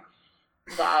for,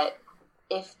 that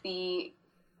if the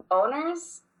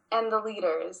owners and the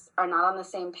leaders are not on the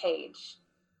same page,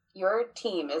 your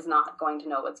team is not going to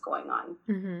know what's going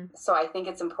on. So I think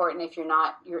it's important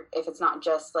if it's not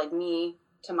just me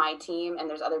to my team and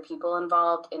there's other people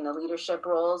involved in the leadership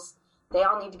roles, they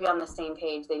all need to be on the same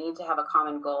page. They need to have a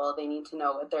common goal. They need to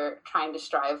know what they're trying to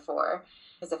strive for.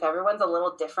 Because if everyone's a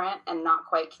little different and not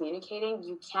quite communicating,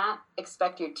 you can't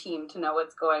expect your team to know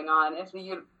what's going on if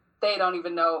they don't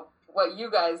even know what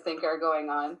you guys think are going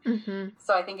on.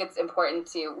 So I think it's important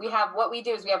what we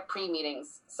do is we have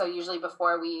pre-meetings. So usually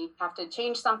before we have to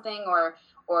change something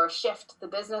or shift the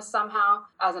business somehow,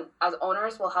 as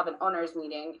owners, we'll have an owners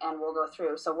meeting and we'll go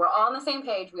through. So we're all on the same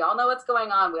page. We all know what's going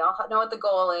on. We all know what the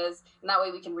goal is. And that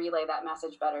way we can relay that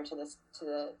message better to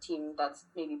the team that's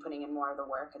maybe putting in more of the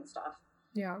work and stuff.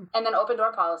 Yeah. And then open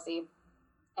door policy.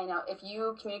 If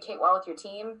you communicate well with your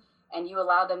team and you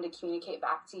allow them to communicate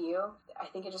back to you, I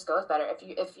think it just goes better.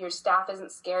 If your staff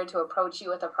isn't scared to approach you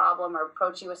with a problem or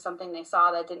approach you with something they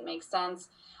saw that didn't make sense,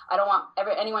 I don't want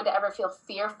anyone to ever feel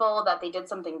fearful that they did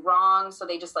something wrong, so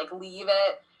they just leave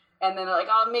it, and then they're like,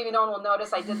 oh, maybe no one will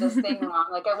notice I did this thing wrong.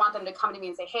 I want them to come to me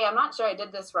and say, hey, I'm not sure I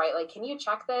did this right. Can you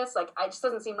check this? It just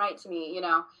doesn't seem right to me,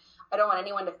 I don't want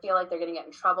anyone to feel like they're going to get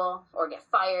in trouble or get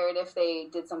fired if they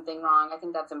did something wrong. I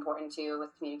think that's important too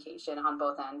with communication on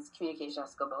both ends. Communication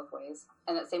has to go both ways.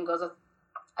 And that same goes with,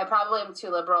 I probably am too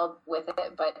liberal with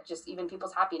it, but just even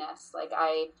people's happiness.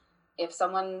 if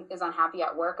someone is unhappy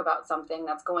at work about something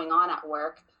that's going on at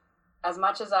work, as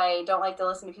much as I don't like to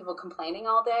listen to people complaining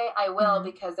all day, I will,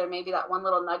 because there may be that one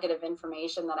little nugget of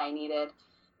information that I needed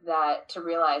that to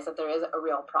realize that there is a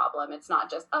real problem. It's not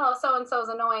just, oh, so-and-so is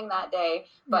annoying that day,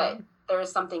 but there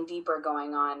is something deeper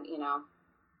going on, you know.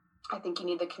 I think you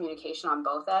need the communication on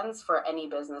both ends for any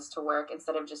business to work,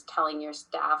 instead of just telling your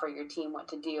staff or your team what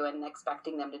to do and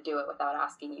expecting them to do it without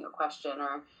asking you a question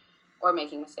or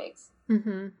making mistakes.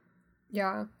 Mm-hmm.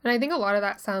 Yeah. And I think a lot of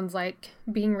that sounds like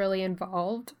being really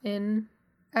involved in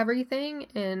everything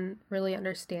and really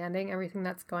understanding everything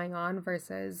that's going on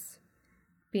versus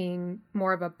being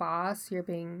more of a boss. You're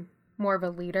being more of a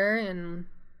leader and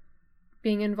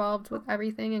being involved with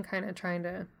everything and kind of trying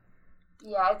to...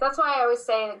 Yeah, that's why I always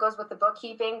say, and it goes with the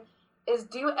bookkeeping, is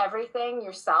do everything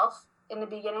yourself in the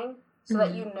beginning so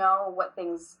that you know what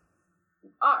things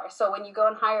are. So when you go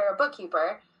and hire a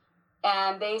bookkeeper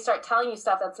and they start telling you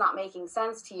stuff that's not making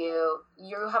sense to you,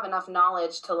 you have enough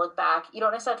knowledge to look back. You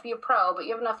don't necessarily have to be a pro, but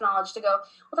you have enough knowledge to go,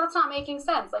 well, that's not making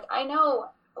sense. Like, I know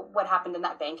what happened in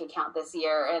that bank account this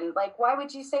year, and like, why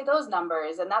would you say those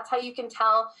numbers? And that's how you can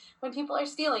tell when people are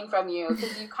stealing from you,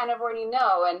 because you kind of already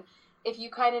know. And if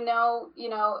you kind of know, you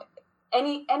know,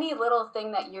 any little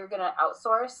thing that you're going to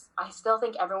outsource, I still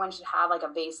think everyone should have like a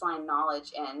baseline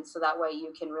knowledge in, so that way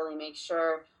you can really make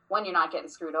sure, one, you're not getting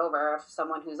screwed over if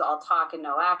someone who's all talk and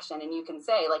no action, and you can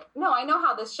say like, no, I know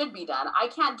how this should be done. I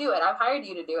can't do it. I've hired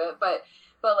you to do it, but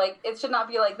like, it should not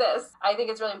be like this. I think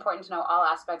it's really important to know all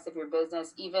aspects of your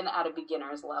business, even at a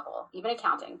beginner's level, even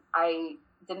accounting. I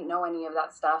didn't know any of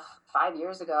that stuff 5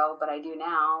 years ago, but I do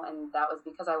now. And that was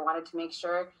because I wanted to make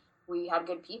sure we had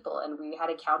good people, and we had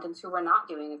accountants who were not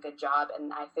doing a good job.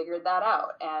 And I figured that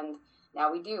out. And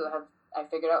now we do have, I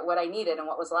figured out what I needed and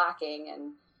what was lacking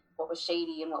and what was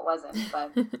shady and what wasn't.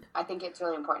 But I think it's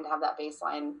really important to have that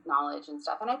baseline knowledge and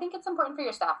stuff. And I think it's important for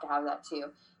your staff to have that too.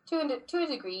 To a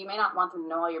degree. You may not want them to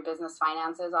know all your business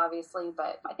finances, obviously,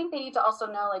 but I think they need to also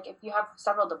know, like, if you have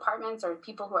several departments or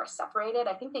people who are separated,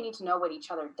 I think they need to know what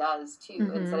each other does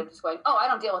too, instead of just going, oh, I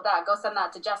don't deal with that. Go send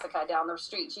that to Jessica down the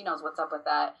street. She knows what's up with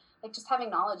that. Like, just having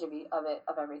knowledge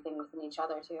of everything within each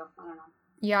other too. I don't know.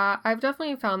 Yeah, I've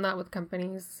definitely found that with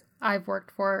companies I've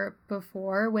worked for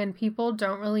before, when people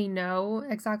don't really know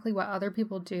exactly what other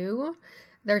people do,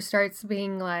 there starts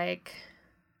being like,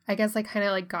 I guess, like, kind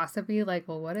of like gossipy, like,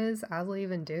 well, what does Asli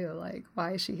even do? Like,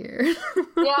 why is she here?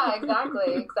 Yeah,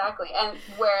 exactly. And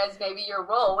whereas maybe your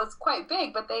role was quite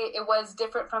big, but it was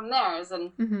different from theirs.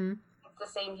 And it's the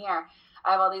same here.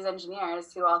 I have all these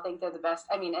engineers who all think they're the best.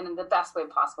 I mean, and in the best way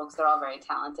possible, because they're all very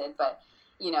talented. But,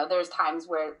 you know, there's times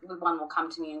where one will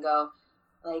come to me and go,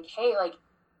 like, hey,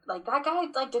 like that guy,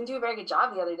 like, didn't do a very good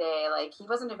job the other day. Like, he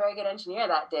wasn't a very good engineer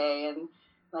that day. And,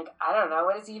 like, I don't know,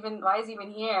 why is he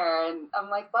even here? And I'm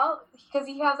like, well, because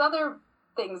he has other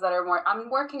things that are more, I'm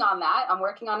working on that. I'm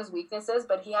working on his weaknesses,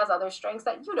 but he has other strengths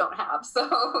that you don't have.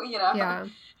 So, you know,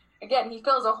 again, he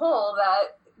fills a hole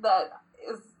that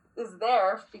is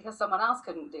there because someone else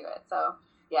couldn't do it. So,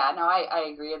 yeah, no, I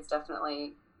agree. It's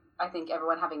definitely, I think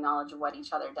everyone having knowledge of what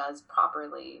each other does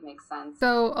properly makes sense.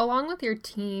 So, along with your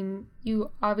team,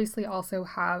 you obviously also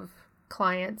have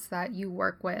clients that you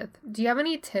work with. Do you have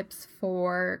any tips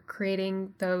for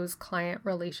creating those client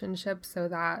relationships so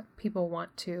that people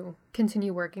want to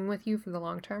continue working with you for the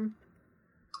long term?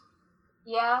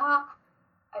 Yeah,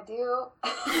 I do.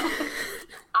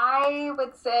 I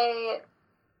would say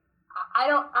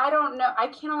I don't know. I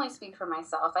can only speak for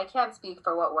myself. I can't speak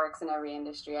for what works in every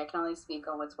industry. I can only speak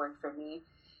on what's worked for me.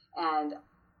 And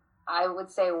I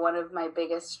would say one of my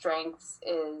biggest strengths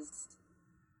is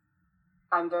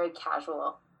I'm very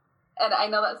casual. And I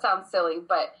know that sounds silly,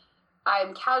 but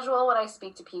I'm casual when I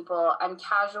speak to people. I'm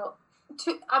casual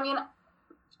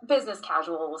business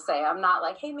casual, we'll say. I'm not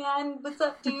like, hey man, what's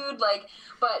up, dude? Like,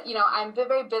 but, you know, I'm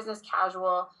very business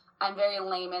casual. I'm very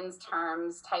layman's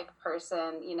terms type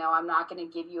person. You know, I'm not going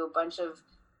to give you a bunch of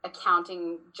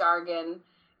accounting jargon.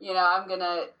 You know, I'm going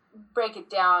to break it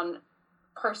down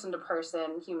person to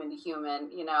person, human to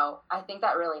human. You know, I think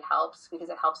that really helps because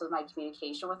it helps with my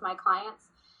communication with my clients.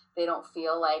 They don't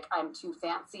feel like I'm too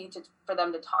fancy for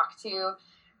them to talk to,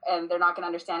 and they're not going to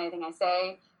understand anything I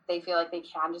say. They feel like they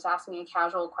can just ask me a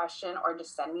casual question or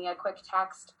just send me a quick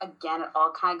text. Again, it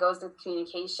all kind of goes to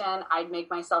communication. I'd make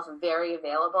myself very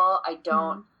available.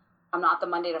 I'm not the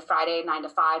Monday to Friday, 9 to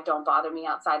 5. Don't bother me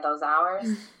outside those hours.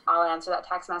 I'll answer that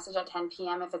text message at 10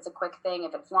 p.m. if it's a quick thing.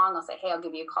 If it's long, I'll say, hey, I'll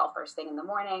give you a call first thing in the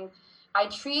morning. I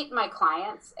treat my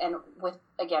clients, and with,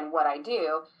 again, what I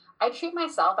do, I treat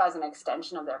myself as an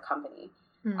extension of their company.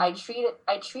 I treat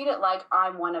it like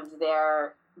I'm one of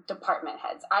their department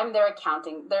heads. I'm their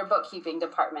bookkeeping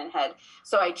department head.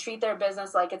 So I treat their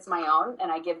business like it's my own,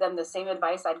 and I give them the same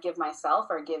advice I'd give myself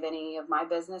or give any of my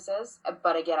businesses.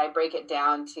 But again, I break it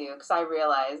down to, because I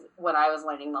realized when I was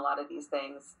learning a lot of these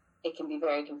things, it can be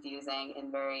very confusing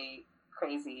and very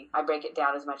crazy. I break it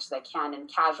down as much as I can in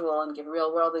casual and give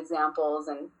real world examples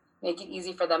and make it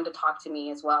easy for them to talk to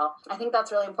me as well. I think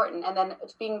that's really important. And then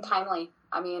it's being timely.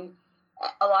 I mean,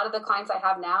 a lot of the clients I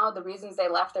have now, the reasons they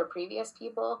left their previous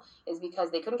people is because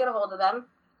they couldn't get a hold of them.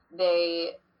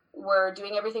 They were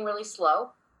doing everything really slow.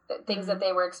 Things that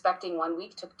they were expecting 1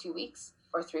 week took 2 weeks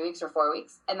or 3 weeks or 4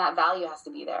 weeks. And that value has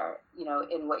to be there,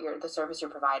 in the service you're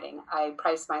providing. I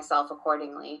price myself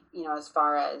accordingly, as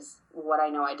far as what I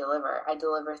know I deliver. I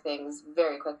deliver things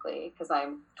very quickly because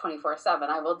I'm 24/7.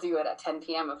 I will do it at 10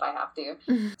 p.m. if I have to.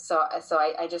 So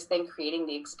I just think creating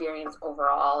the experience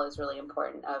overall is really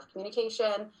important, of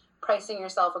communication, pricing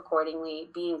yourself accordingly,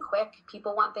 being quick.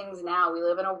 People want things now. We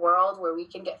live in a world where we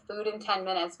can get food in 10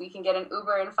 minutes. We can get an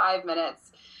Uber in 5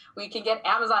 minutes. We can get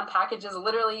Amazon packages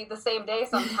literally the same day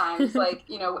sometimes.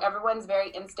 Everyone's very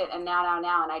instant and now.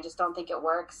 And I just don't think it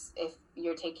works if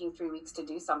you're taking 3 weeks to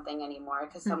do something anymore,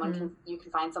 because you can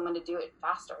find someone to do it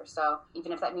faster. So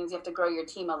even if that means you have to grow your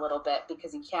team a little bit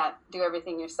because you can't do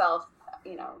everything yourself,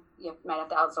 you might have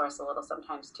to outsource a little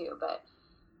sometimes too. But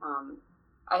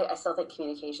I still think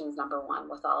communication is number one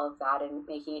with all of that, and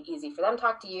making it easy for them to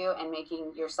talk to you and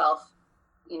making yourself,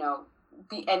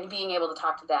 being able to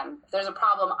talk to them. If there's a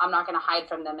problem, I'm not going to hide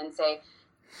from them and say,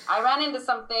 I ran into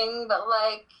something, but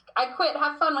I quit.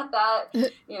 Have fun with that.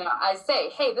 I say,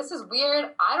 hey, this is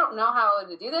weird. I don't know how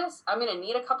to do this. I'm going to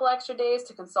need a couple extra days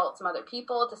to consult some other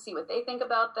people to see what they think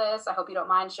about this. I hope you don't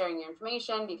mind sharing your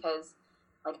information, because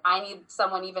I need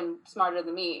someone even smarter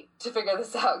than me to figure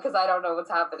this out, because I don't know what's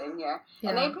happening here. Yeah.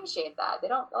 And they appreciate that.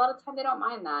 A lot of time they don't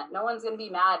mind that. No one's going to be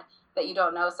mad that you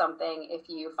don't know something if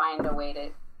you find a way to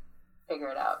figure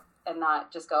it out and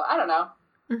not just go, I don't know.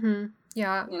 Mm-hmm.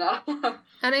 Yeah.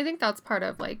 And I think that's part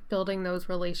of building those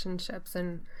relationships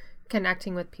and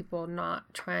connecting with people,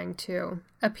 not trying to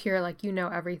appear like you know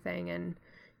everything and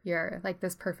you're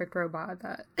this perfect robot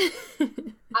that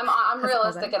I'm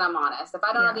realistic and I'm honest. If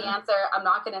I don't know the answer, I'm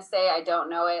not going to say I don't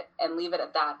know it and leave it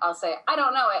at that. I'll say, I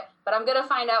don't know it, but I'm going to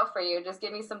find out for you. Just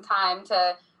give me some time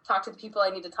to talk to the people I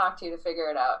need to talk to figure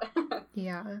it out.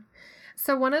 Yeah.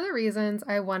 So one of the reasons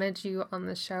I wanted you on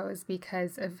the show is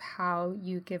because of how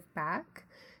you give back.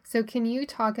 So can you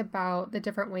talk about the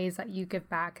different ways that you give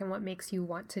back and what makes you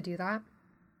want to do that?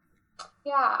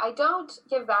 Yeah, I don't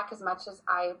give back as much as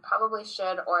I probably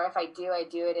should, or if I do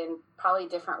it in probably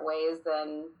different ways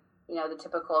than, the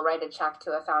typical write a check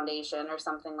to a foundation or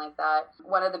something like that.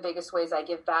 One of the biggest ways I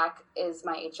give back is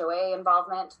my HOA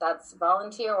involvement. That's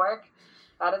volunteer work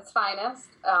at its finest.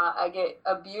 I get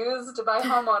abused by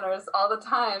homeowners all the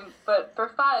time, but for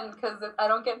fun, because I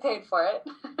don't get paid for it.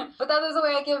 But that is the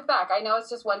way I give back. I know it's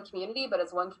just one community, but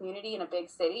it's one community in a big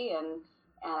city, and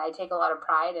I take a lot of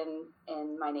pride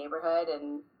in my neighborhood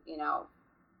and,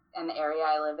 and the area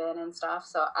I live in and stuff.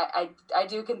 So I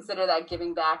do consider that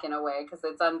giving back in a way, because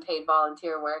it's unpaid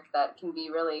volunteer work that can be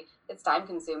it's time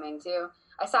consuming too.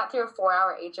 I sat through a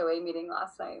 4-hour HOA meeting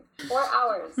last night. 4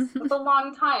 hours. That's a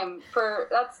long time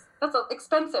that's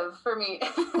expensive for me.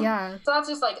 Yeah. So that's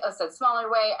just a smaller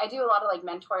way. I do a lot of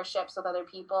mentorships with other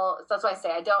people. So that's why I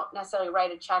say I don't necessarily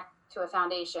write a check to a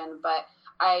foundation, but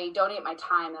I donate my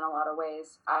time in a lot of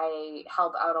ways. I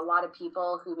help out a lot of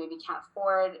people who maybe can't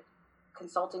afford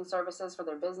consulting services for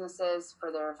their businesses,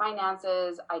 for their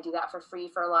finances. I do that for free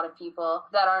for a lot of people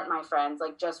that aren't my friends,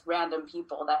 just random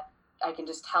people that I can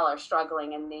just tell are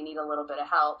struggling and they need a little bit of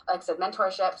help. Like I said,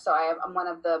 mentorship. So I'm one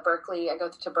of the Berkeley, I go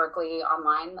to Berkeley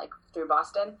online, through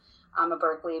Boston. I'm a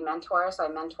Berkeley mentor. So I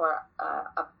mentor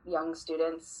young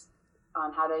students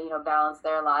on how to, balance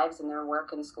their lives and their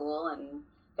work and school and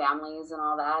families and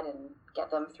all that, and get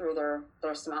them through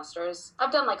their semesters.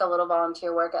 I've done a little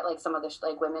volunteer work at some of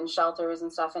the women's shelters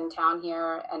and stuff in town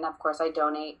here. And of course I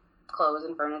donate clothes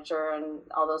and furniture and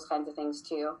all those kinds of things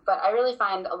too. But I really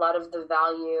find a lot of the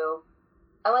value,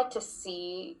 I like to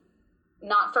see,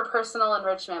 not for personal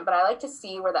enrichment, but I like to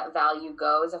see where that value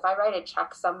goes. If I write a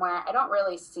check somewhere, I don't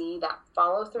really see that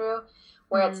follow through,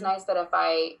 where it's nice that if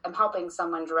I am helping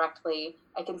someone directly,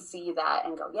 I can see that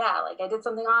and go, yeah, I did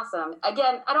something awesome.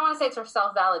 Again, I don't want to say it's for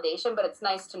self-validation, but it's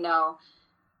nice to know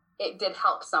it did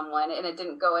help someone, and it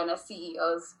didn't go in a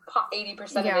CEO's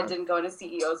 80% of it didn't go in a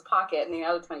CEO's pocket, and the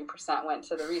other 20% went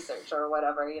to the research or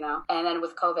whatever, you know. And then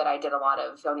with COVID, I did a lot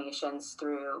of donations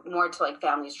through more to like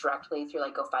families directly through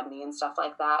like GoFundMe and stuff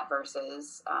like that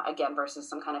versus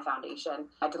some kind of foundation.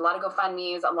 I did a lot of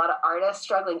GoFundMes, a lot of artists,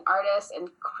 struggling artists and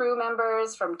crew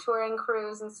members from touring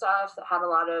crews and stuff that had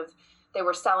they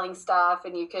were selling stuff,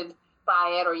 and you could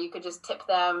buy it or you could just tip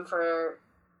them for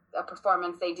a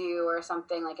performance they do or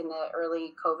something, like in the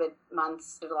early COVID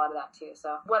months. Did a lot of that too.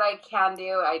 So what I can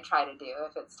do, I try to do.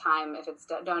 If it's time, if it's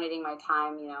donating my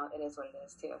time, you know, it is what it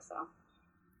is too. So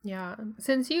yeah,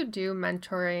 since you do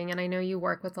mentoring and I know you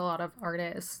work with a lot of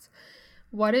artists,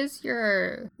 what is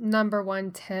your number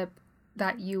one tip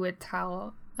that you would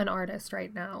tell an artist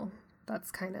right now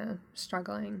that's kind of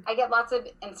struggling? I get lots of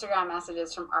Instagram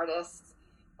messages from artists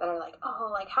that are like, oh,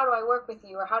 like, how do I work with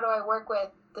you? Or how do I work with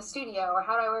the studio? Or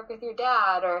how do I work with your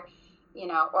dad? Or, you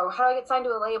know, or how do I get signed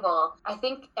to a label? I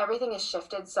think everything has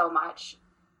shifted so much,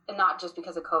 and not just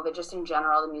because of COVID, just in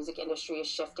general, the music industry is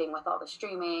shifting with all the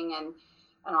streaming and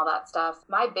all that stuff.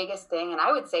 My biggest thing, and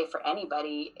I would say for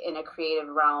anybody in a creative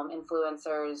realm,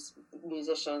 influencers,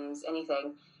 musicians,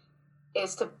 anything,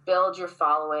 is to build your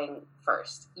following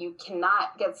first. You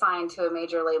cannot get signed to a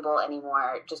major label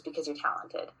anymore just because you're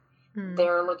talented.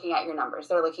 They're looking at your numbers.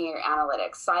 They're looking at your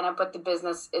analytics. Sign up with the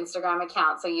business Instagram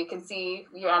account so you can see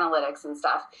your analytics and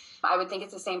stuff. I would think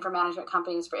it's the same for management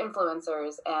companies, for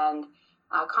influencers and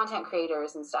content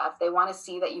creators and stuff. They want to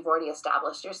see that you've already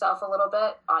established yourself a little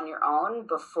bit on your own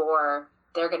before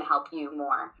they're going to help you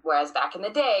more. Whereas back in the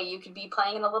day, you could be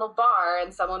playing in a little bar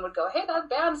and someone would go, hey, that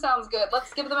band sounds good.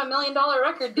 Let's give them $1 million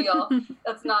record deal.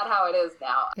 That's not how it is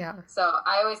now. Yeah. So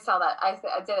I always tell that.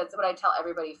 It's what I tell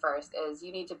everybody first is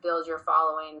you need to build your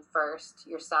following first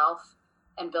yourself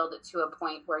and build it to a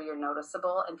point where you're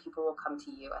noticeable and people will come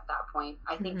to you at that point.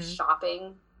 I think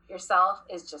shopping yourself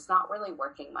is just not really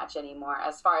working much anymore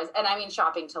as far as, and I mean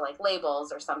shopping to like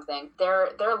labels or something. They're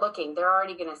looking, they're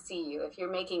already going to see you. If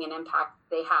you're making an impact,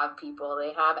 they have people,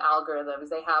 they have algorithms,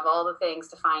 they have all the things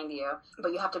to find you,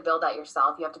 but you have to build that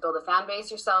yourself. You have to build a fan base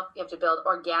yourself. You have to build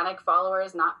organic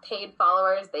followers, not paid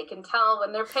followers. They can tell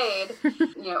when they're paid,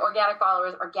 you know, organic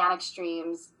followers, organic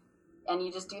streams. And you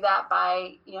just do that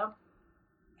by, you know,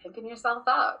 pimping yourself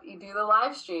out. You do the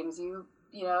live streams, you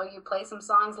play some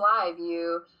songs live,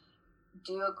 you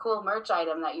do a cool merch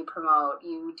item that you promote,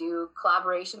 you do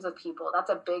collaborations with people. That's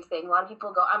a big thing. A lot of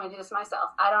people go, I'm gonna do this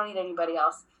myself, I don't need anybody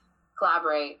else.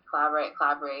 Collaborate.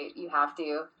 You have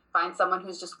to find someone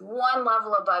who's just one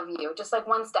level above you, just like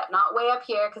one step, not way up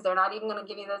here because they're not even going to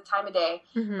give you the time of day,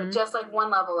 but just like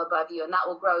one level above you, and that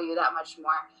will grow you that much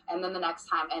more. And then the next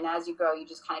time, and as you grow, you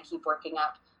just kind of keep working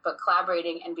up. But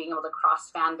collaborating and being able to cross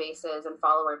fan bases and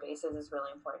follower bases is really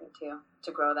important too,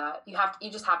 to grow that. You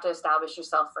just have to establish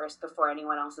yourself first before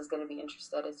anyone else is going to be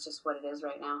interested. It's just what it is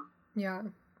right now. Yeah.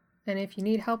 And if you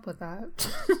need help with that.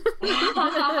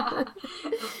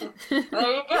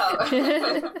 There you go.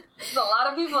 There's a lot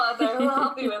of people out there who will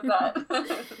help you with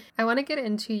that. I want to get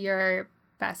into your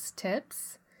best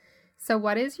tips. So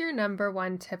what is your number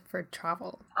one tip for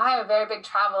travel? I am a very big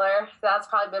traveler. That's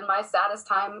probably been my saddest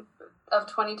time of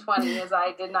 2020 as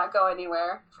I did not go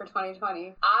anywhere for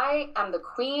 2020. I am the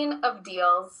queen of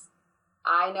deals.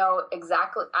 I know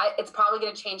exactly. It's probably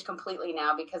going to change completely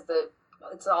now because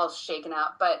it's all shaken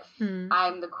up, but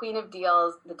I'm the queen of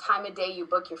deals. The time of day you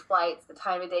book your flights, the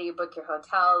time of day you book your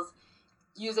hotels,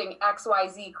 using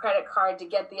XYZ credit card to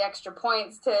get the extra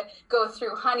points, to go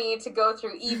through Honey, to go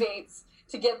through Ebates,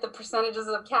 to get the percentages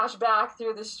of cash back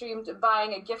through the stream, to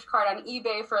buying a gift card on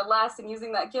eBay for less and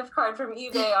using that gift card from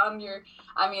eBay on your,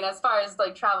 I mean, as far as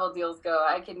like travel deals go,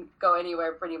 I can go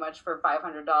anywhere pretty much for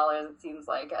 $500, it seems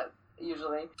like,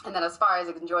 usually. And then as far as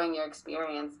enjoying your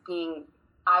experience,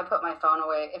 I put my phone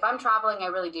away. If I'm traveling, I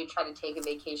really do try to take a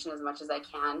vacation as much as I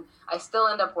can. I still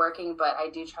end up working, but I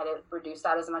do try to reduce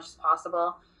that as much as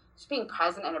possible. Just being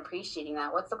present and appreciating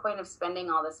that. What's the point of spending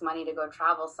all this money to go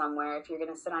travel somewhere if you're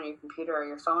going to sit on your computer or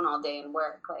your phone all day and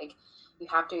work? Like, you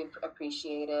have to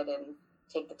appreciate it and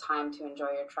take the time to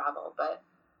enjoy your travel. But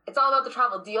it's all about the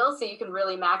travel deal, so you can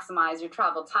really maximize your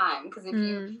travel time. Because if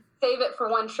you save it for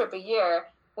one trip a year,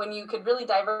 when you could really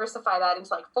diversify that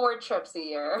into like 4 trips a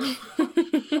year.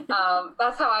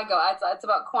 That's how I go. It's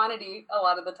about quantity a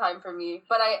lot of the time for me.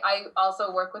 But I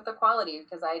also work with the quality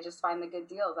because I just find the good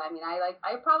deals. I mean,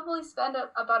 I probably spend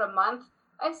about a month.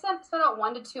 I spend about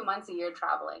 1 to 2 months a year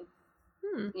traveling,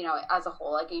 you know, as a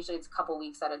whole. Like usually it's a couple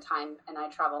weeks at a time, and I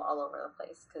travel all over the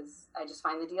place because I just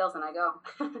find the deals and I go.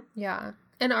 Yeah.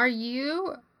 And are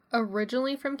you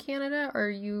originally from Canada, or are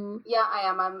you? Yeah, I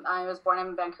am. I was born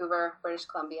in Vancouver, British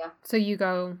Columbia. So you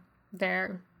go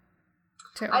there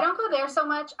too? I don't go there so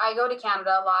much. I go to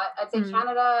Canada a lot. I'd say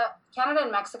Canada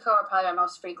and Mexico are probably my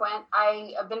most frequent.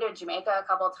 I've been to Jamaica a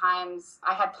couple of times.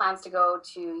 I had plans to go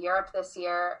to Europe this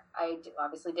year.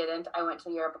 Obviously didn't. I went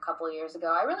to Europe a couple of years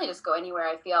ago. I really just go anywhere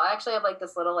I feel. I actually have like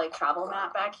this little like travel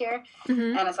map back here,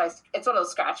 and it's one of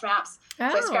those scratch maps. So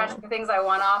I scratch the things I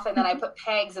want off, and then I put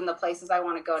pegs in the places I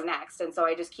want to go next. And so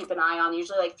I just keep an eye on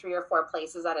usually like 3 or 4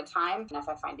 places at a time. And if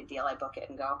I find a deal, I book it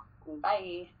and go.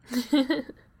 Bye.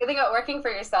 The thing about working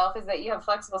for yourself is that you have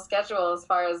flexible schedule as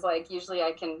far as like usually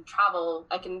I can travel,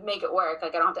 I can make it work.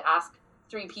 Like I don't have to ask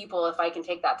 3 people if I can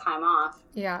take that time off.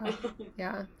 Yeah,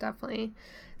 yeah, definitely.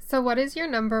 So what is your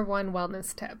number one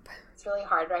wellness tip? It's really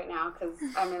hard right now because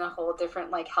I'm in a whole different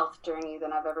like health journey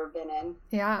than I've ever been in.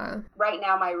 Yeah. Right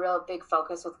now, my real big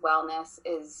focus with wellness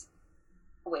is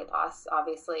weight loss,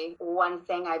 obviously. One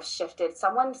thing I've shifted,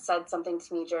 someone said something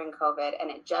to me during COVID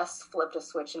and it just flipped a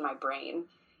switch in my brain.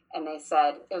 And they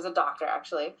said, it was a doctor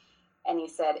actually, and he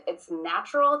said, it's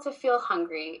natural to feel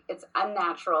hungry. It's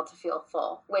unnatural to feel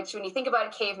full, which when you think about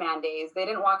it, caveman days, they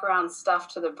didn't walk around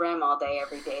stuffed to the brim all day,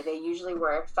 every day. They usually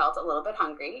felt a little bit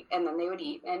hungry, and then they would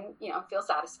eat and, feel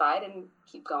satisfied and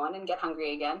keep going and get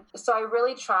hungry again. So I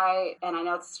really try, and I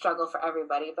know it's a struggle for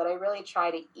everybody, but I really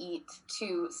try to eat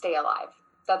to stay alive.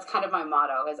 That's kind of my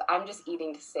motto is I'm just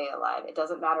eating to stay alive. It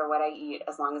doesn't matter what I eat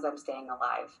as long as I'm staying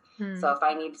alive. So if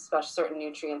I need certain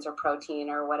nutrients or protein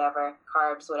or whatever,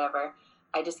 carbs, whatever,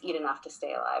 I just eat enough to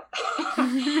stay alive.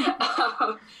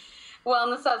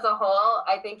 Wellness as a whole,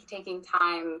 I think taking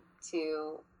time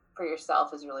for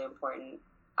yourself is really important.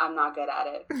 I'm not good at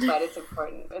it, but it's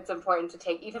important. It's important to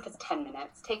take, even if it's 10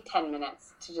 minutes, take 10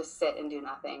 minutes to just sit and do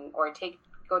nothing, or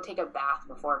go take a bath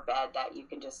before bed that you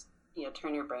can just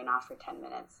turn your brain off for 10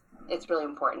 minutes. It's really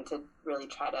important to really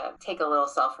try to take a little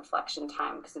self-reflection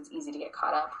time because it's easy to get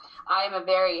caught up. I am a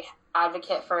very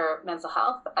advocate for mental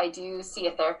health. I do see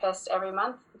a therapist every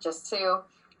month just to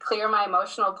clear my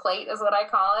emotional plate is what I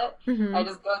call it. Mm-hmm. I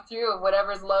just go through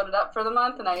whatever's loaded up for the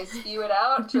month and I spew it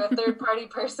out to a third-party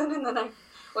person, and then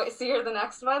I see her the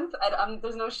next month.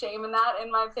 There's no shame in that,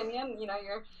 in my opinion.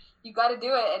 You got to do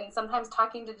it. And sometimes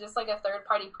talking to just like a third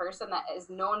party person that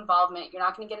is no involvement, you're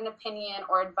not going to get an opinion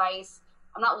or advice.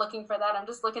 I'm not looking for that. I'm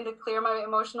just looking to clear my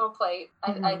emotional plate.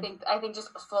 Mm-hmm. I think just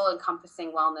full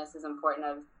encompassing wellness is important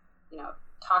of,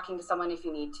 talking to someone if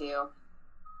you need to,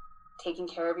 taking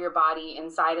care of your body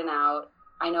inside and out.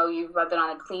 I know you've been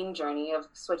on a clean journey of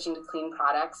switching to clean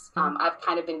products. I've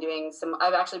kind of been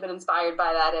I've actually been inspired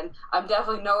by that, and I'm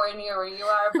definitely nowhere near where you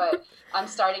are, but I'm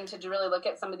starting to really look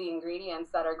at some of the ingredients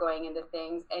that are going into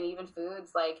things, and even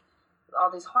foods, like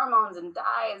all these hormones and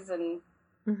dyes, and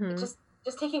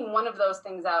just taking one of those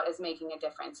things out is making a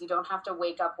difference. You don't have to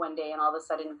wake up one day and all of a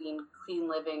sudden being clean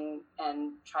living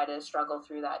and try to struggle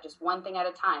through that. Just one thing at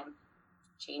a time.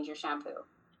 Change your shampoo.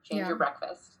 Change your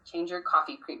breakfast, change your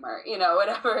coffee creamer,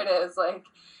 whatever it is, like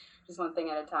just one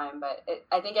thing at a time. But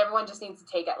I think everyone just needs to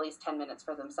take at least 10 minutes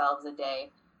for themselves a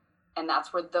day. And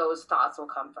that's where those thoughts will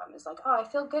come from. It's like, oh, I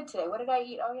feel good today. What did I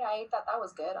eat? Oh, yeah, I ate that. That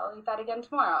was good. I'll eat that again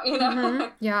tomorrow, Mm-hmm.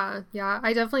 Yeah.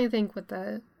 I definitely think with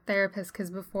the therapist,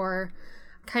 because before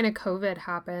kind of COVID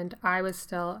happened, I was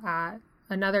still at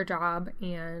another job.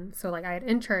 And so like I had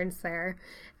insurance there.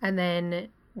 And then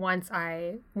once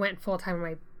I went full time in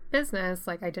my business,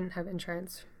 like I didn't have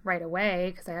insurance right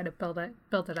away because I had to build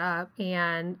it up.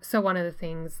 And so one of the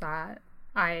things that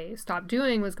I stopped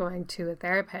doing was going to a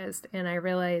therapist, and I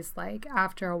realized like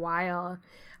after a while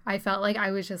I felt like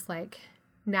I was just like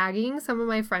nagging some of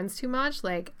my friends too much.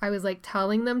 Like I was like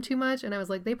telling them too much, and I was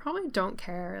like, they probably don't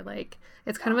care. Like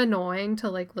it's kind of annoying to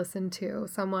like listen to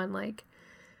someone like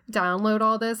download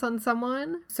all this on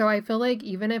someone. So I feel like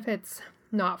even if it's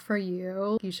not for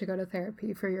you, you should go to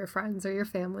therapy for your friends or your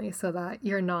family so that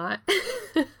you're not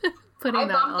putting that on them.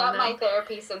 I bumped up my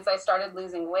therapy since I started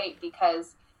losing weight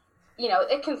because,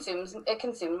 it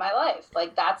consumed my life.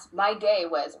 Like that's my day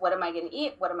was, what am I going to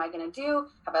eat? What am I going to do?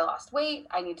 Have I lost weight?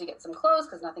 I need to get some clothes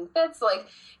because nothing fits. Like,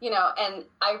 and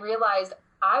I realized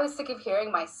I was sick of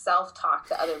hearing myself talk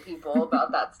to other people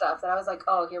about that stuff. And I was like,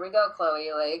 oh, here we go, Chloe,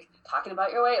 like talking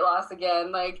about your weight loss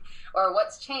again, like, or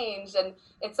what's changed. And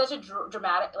it's such a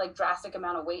drastic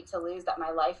amount of weight to lose that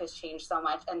my life has changed so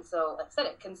much. And so, like I said,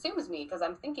 it consumes me because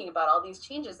I'm thinking about all these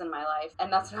changes in my life.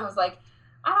 And that's when I was like,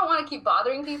 I don't want to keep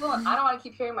bothering people, and I don't want to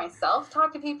keep hearing myself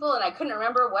talk to people. And I couldn't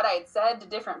remember what I had said to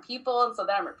different people. And so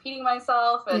then I'm repeating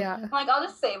myself. And I'm like, I'll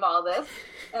just save all this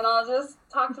and I'll just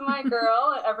talk to my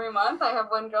girl every month. I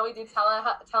have one girl, we do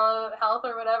telehealth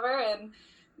or whatever. And,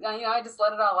 I just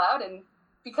let it all out. And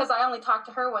because I only talk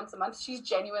to her once a month, she's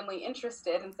genuinely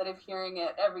interested instead of hearing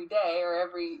it every day or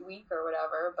every week or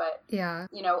whatever. But, yeah,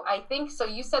 you know, I think, so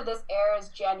you said this airs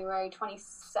January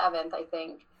 27th, I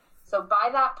think. So by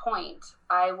that point,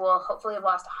 I will hopefully have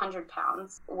lost 100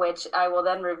 pounds, which I will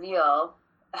then reveal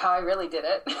how I really did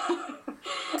it.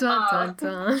 Dun, dun,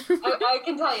 dun. I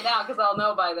can tell you now because I'll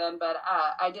know by then, but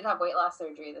I did have weight loss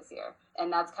surgery this year.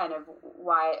 And that's kind of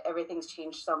why everything's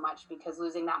changed so much, because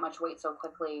losing that much weight so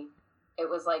quickly, it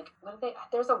was like,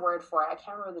 there's a word for it. I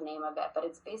can't remember the name of it, but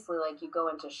it's basically like you go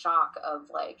into shock of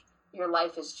like, your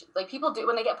life is like, people do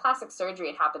when they get plastic surgery,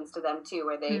 it happens to them too,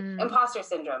 where they imposter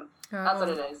syndrome. That's what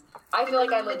it is. I feel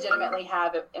like I legitimately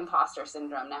have imposter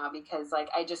syndrome now, because like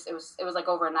it was like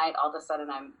overnight, all of a sudden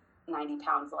I'm 90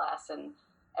 pounds less and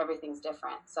everything's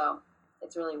different. So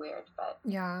it's really weird, but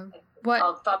yeah.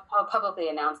 I'll publicly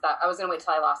announce that. I was gonna wait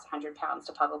till I lost 100 pounds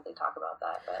to publicly talk about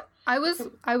that, but I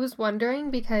was wondering,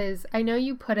 because I know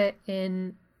you put it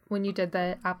in when you did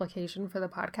the application for the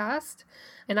podcast,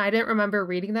 and I didn't remember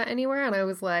reading that anywhere, and I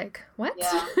was like, what?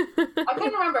 Yeah. I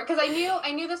couldn't remember, because I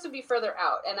knew this would be further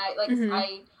out, and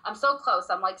I'm so close.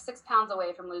 I'm like 6 pounds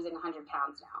away from losing 100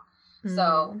 pounds now.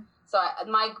 So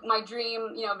my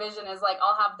dream, you know, vision is like,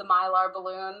 I'll have the Mylar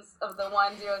balloons of the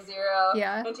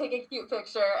 100 and take a cute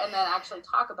picture and then actually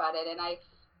talk about it. And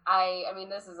I mean,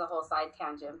 this is a whole side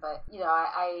tangent, but, you know,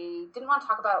 I didn't want to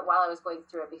talk about it while I was going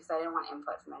through it, because I didn't want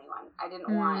input from anyone. I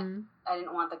didn't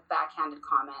want the backhanded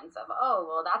comments of, oh,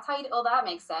 well, that's how that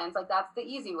makes sense. Like, that's the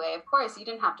easy way. Of course, you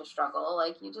didn't have to struggle.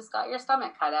 Like, you just got your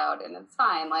stomach cut out and it's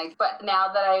fine. Like, but now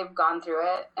that I've gone through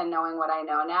it and knowing what I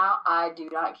know now, I do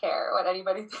not care what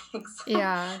anybody thinks.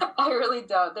 Yeah. I really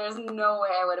don't. There's no way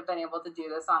I would have been able to do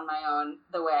this on my own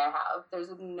the way I have. There's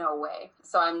no way.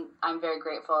 So I'm very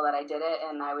grateful that I did it,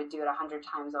 and I would do it 100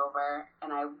 times over,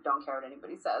 and I don't care what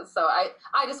anybody says. So I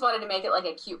just wanted to make it like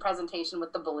a cute presentation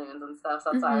with the balloons and stuff.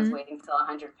 So that's why I was waiting till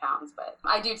 100 pounds. But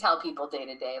I do tell people day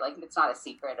to day, like, it's not a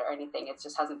secret or anything. It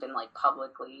just hasn't been like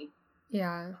publicly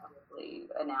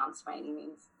announced by any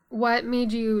means. What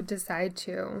made you decide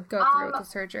to go through with the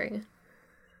surgery?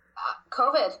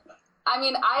 COVID. I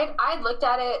mean, I looked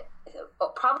at it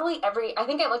probably I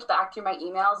think I looked back through my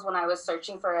emails when I was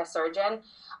searching for a surgeon.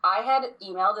 I had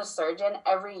emailed a surgeon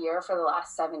every year for the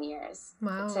last 7 years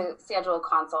to schedule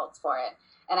consults for it.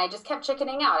 And I just kept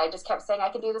chickening out. I just kept saying, I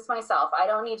can do this myself. I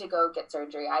don't need to go get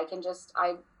surgery.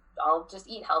 I'll just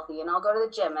eat healthy and I'll go to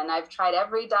the gym. And I've tried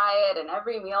every diet and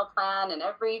every meal plan and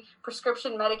every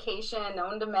prescription medication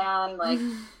known to man. Like,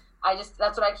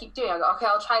 that's what I keep doing. I go, okay,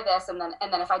 I'll try this. And then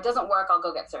if it doesn't work, I'll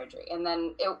go get surgery. And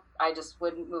then I just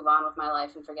wouldn't move on with my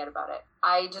life and forget about it.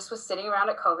 I just was sitting around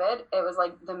at COVID. It was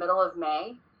like the middle of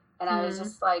May. And I was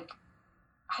just like,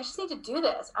 I just need to do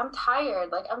this. I'm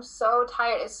tired. Like, I'm so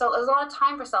tired. There's a lot of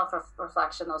time for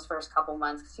self-reflection those first couple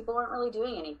months, because people weren't really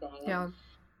doing anything. And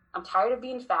I'm tired of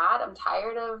being fat. I'm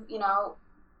tired of, you know,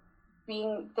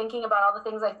 thinking about all the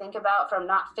things I think about, from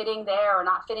not fitting there or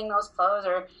not fitting those clothes,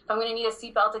 or if I'm going to need a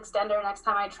seatbelt extender next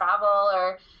time I travel,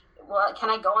 or, well,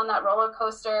 can I go on that roller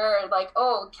coaster? Or like,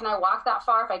 oh, can I walk that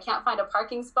far if I can't find a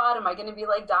parking spot? Am I going to be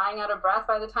like dying out of breath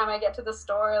by the time I get to the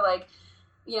store? Like,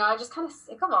 you know, I just kind of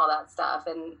sick of all that stuff.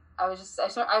 And I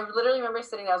literally remember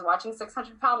sitting there, I was watching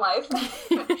 600 Pound Life.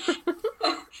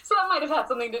 So that might have had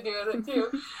something to do with it too.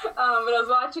 But I was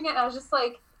watching it and I was just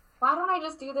like, why don't I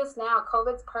just do this now?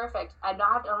 COVID's perfect. I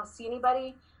don't see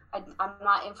anybody. I'm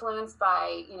not influenced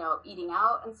by, you know, eating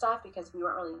out and stuff, because we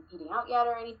weren't really eating out yet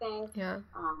or anything. Yeah.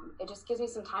 It just gives me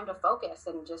some time to focus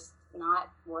and just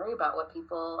not worry about what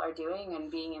people are doing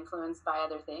and being influenced by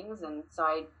other things. And so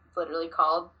I literally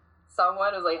called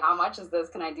someone, was like, how much is this?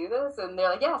 Can I do this? And they're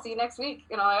like, yeah, see you next week.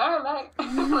 And I'm like, all right, bye.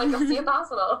 Like, I'll see you at the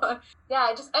hospital. Yeah,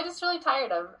 I just really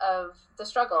tired of the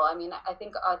struggle. I mean, I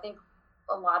think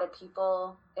a lot of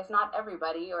people, if not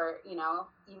everybody, or, you know,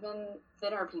 even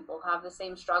thinner people have the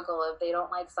same struggle of they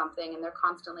don't like something and they're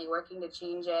constantly working to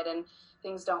change it, and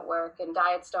things don't work and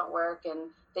diets don't work,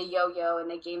 and they yo-yo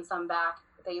and they gain some back.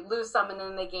 They lose some and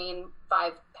then they gain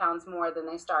 5 pounds more than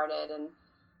they started. And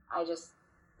I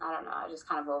don't know, I just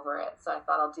kind of over it. So I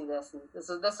thought I'll do this. And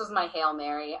this was my Hail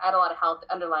Mary. I had a lot of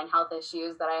underlying health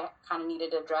issues that I kind of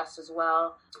needed addressed as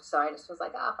well. So I just was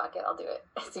like, fuck it, I'll do it.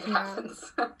 See what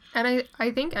happens. And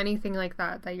I think anything like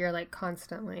that you're like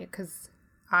constantly, because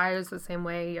I was the same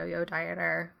way, yo-yo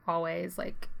dieter, always,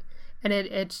 like, and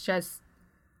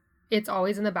it's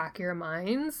always in the back of your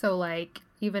mind. So like,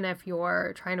 even if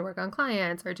you're trying to work on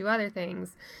clients or do other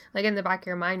things, like in the back of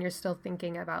your mind, you're still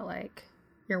thinking about like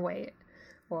your weight.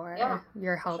 for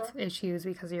your health issues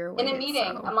because of your weight. In a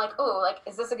meeting, I'm like, oh, like,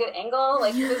 is this a good angle?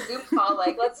 Like, the Zoom call,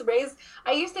 like, let's raise.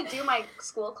 I used to do my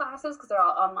school classes because they're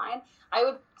all online. I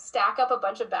would stack up a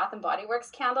bunch of Bath and Body Works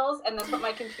candles and then put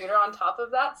my computer on top of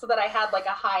that so that I had like a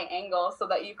high angle so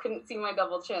that you couldn't see my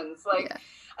double chins. Like,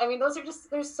 I mean, those are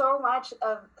just, there's so much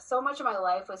of my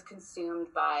life was consumed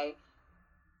by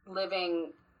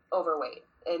living overweight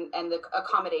and the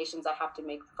accommodations I have to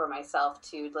make for myself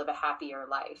to live a happier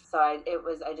life. So I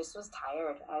just was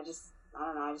tired. I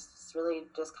don't know, I just really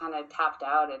just kind of tapped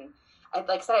out. And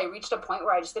like I said, I reached a point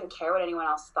where I just didn't care what anyone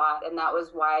else thought. And that was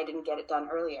why I didn't get it done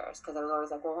earlier. It's because I was always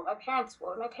like, well, what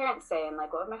would my parents say? And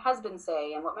like, what would my husband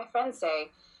say? And what my friends say?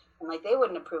 And like, they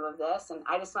wouldn't approve of this. And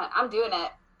I just went, I'm doing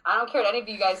it. I don't care what any of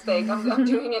you guys think. I'm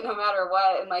doing it no matter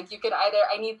what. And like, you could I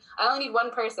only need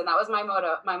one person. That was my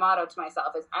motto to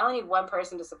myself is I only need one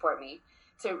person to support me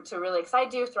to really, because I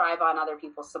do thrive on other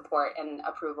people's support and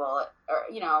approval, or,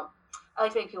 you know, I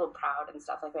like to make people proud and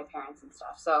stuff, like my parents and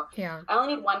stuff. So I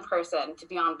only need one person to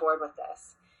be on board with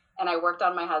this. And I worked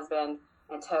on my husband.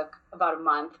 It took about a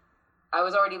month. I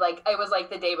was already like, it was like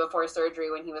the day before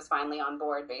surgery when he was finally on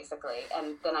board, basically.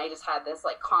 And then I just had this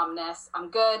like calmness. I'm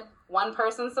good. One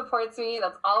person supports me.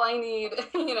 That's all I need,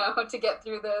 you know, to get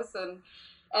through this.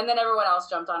 And then everyone else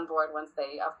jumped on board once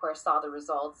they, of course, saw the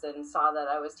results and saw that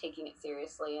I was taking it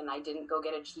seriously and I didn't go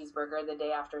get a cheeseburger the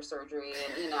day after surgery.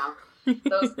 And, you know,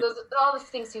 those all the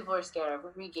things people are scared of,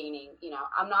 regaining, you know,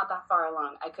 I'm not that far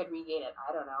along. I could regain it.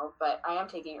 I don't know, but I am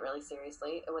taking it really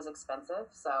seriously. It was expensive.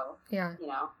 So, you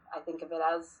know, I think of it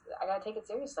as I got to take it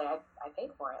seriously. I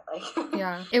paid for it.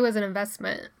 Like, it was an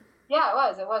investment. Yeah,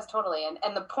 it was totally.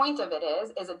 And the point of it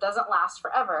is it doesn't last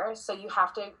forever. So you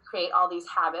have to create all these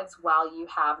habits while you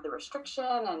have the restriction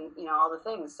and, you know, all the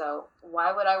things. So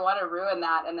why would I want to ruin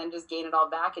that and then just gain it all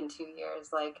back in 2 years?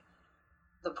 Like,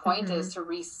 the point is to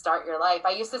restart your life.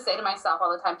 I used to say to myself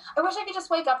all the time, I wish I could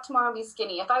just wake up tomorrow and be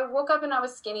skinny. If I woke up and I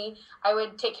was skinny, I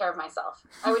would take care of myself.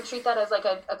 I would treat that as like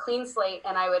a clean slate,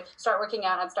 and I would start working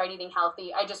out and start eating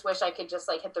healthy. I just wish I could just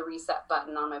like hit the reset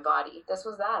button on my body. This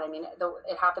was that. I mean,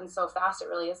 it happens so fast. It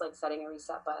really is like setting a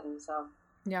reset button. So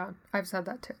yeah, I've said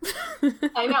that too.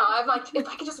 I know. I'm like, if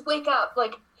I could just wake up,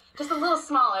 like, just a little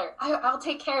smaller, I'll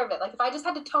take care of it. Like, if I just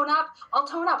had to tone up, I'll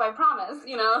tone up, I promise,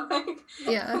 you know?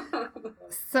 Yeah.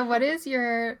 So what is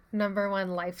your number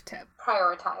one life tip?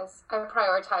 Prioritize. I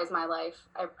prioritize my life.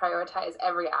 I prioritize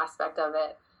every aspect of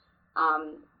it.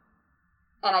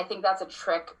 And I think that's a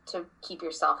trick to keep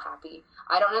yourself happy.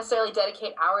 I don't necessarily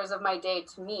dedicate hours of my day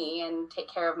to me and take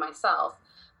care of myself.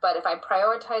 But if I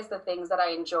prioritize the things that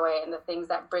I enjoy and the things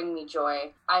that bring me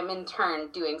joy, I'm in turn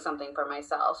doing something for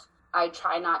myself. I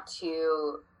try not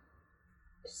to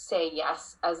say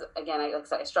yes, as again, like I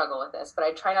said, I struggle with this, but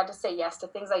I try not to say yes to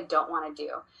things I don't want to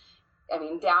do. I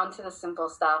mean, down to the simple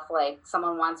stuff, like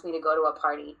someone wants me to go to a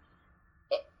party.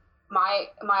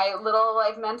 My little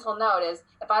like mental note is,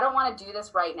 if I don't want to do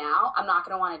this right now, I'm not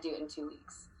going to want to do it in 2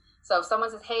 weeks. So if someone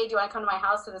says, hey, do you want to come to my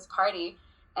house to this party?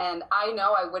 And I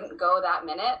know I wouldn't go that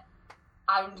minute,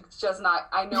 I'm not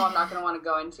going to want to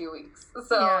go in 2 weeks.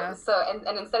 So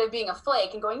instead of being a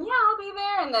flake and going, yeah, I'll be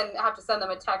there, and then have to send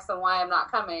them a text on why I'm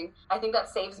not coming, I think that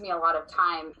saves me a lot of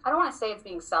time. I don't want to say it's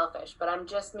being selfish, but I'm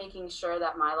just making sure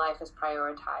that my life is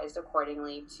prioritized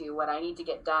accordingly to what I need to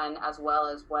get done, as well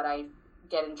as what I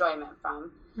get enjoyment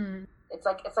from. It's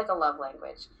like a love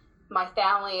language. My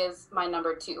family is my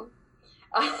number 2. You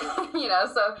know,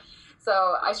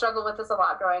 so I struggle with this a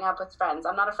lot growing up with friends.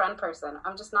 I'm not a friend person.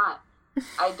 I'm just not.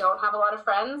 I don't have a lot of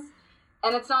friends,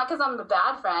 and it's not because I'm a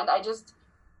bad friend. I just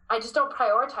don't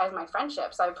prioritize my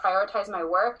friendships. I prioritize my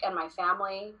work and my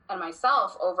family and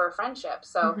myself over friendships.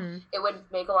 So it would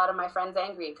make a lot of my friends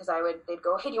angry because they'd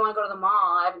go, hey, do you want to go to the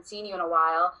mall? I haven't seen you in a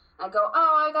while. I'd go,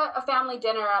 oh, I got a family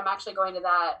dinner. I'm actually going to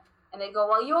that. And they'd go,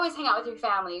 well, you always hang out with your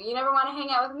family. You never want to hang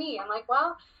out with me. I'm like,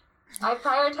 well, I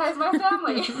prioritize my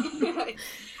family.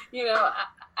 You know,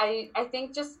 I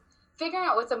think just figuring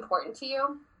out what's important to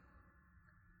you,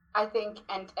 I think,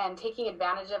 and taking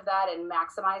advantage of that and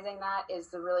maximizing that is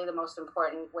really the most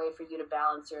important way for you to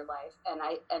balance your life.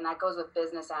 And that goes with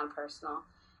business and personal.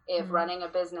 If running a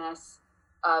business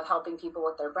of helping people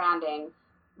with their branding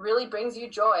really brings you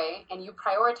joy and you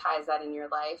prioritize that in your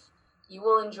life, you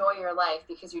will enjoy your life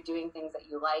because you're doing things that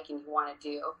you like and you want to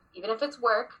do. Even if it's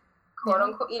work, quote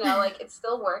unquote, you know, like, it's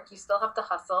still work. You still have to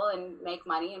hustle and make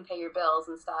money and pay your bills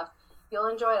and stuff. You'll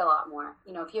enjoy it a lot more.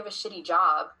 You know, if you have a shitty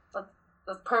job,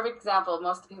 the perfect example of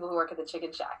most of the people who work at the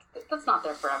Chicken Shack, that's not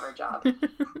their forever job.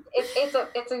 It's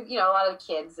a you know, a lot of the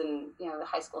kids and, you know, the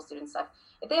high school students stuff,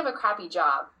 if they have a crappy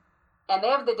job and they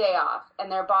have the day off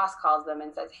and their boss calls them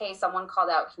and says, hey, someone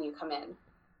called out, can you come in?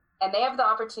 and they have the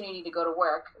opportunity to go to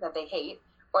work that they hate,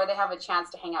 or they have a chance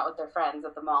to hang out with their friends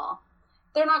at the mall,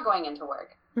 they're not going into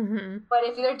work. Mm-hmm. But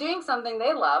if they're doing something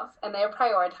they love and they're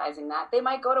prioritizing that, they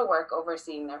might go to work over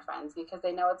seeing their friends because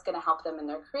they know it's going to help them in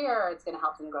their career, or it's going to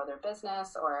help them grow their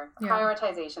business. Or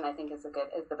prioritization, I think, is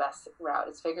the best route.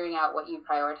 It's figuring out what you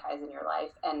prioritize in your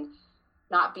life and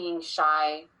not being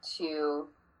shy to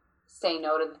say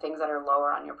no to the things that are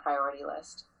lower on your priority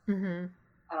list. Mm-hmm.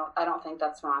 I don't think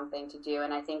that's the wrong thing to do.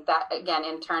 And I think that, again,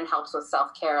 in turn helps with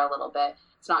self-care a little bit.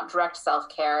 It's not direct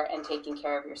self-care and taking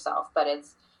care of yourself, but it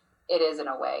is in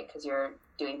a way, because you're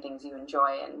doing things you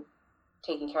enjoy and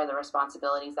taking care of the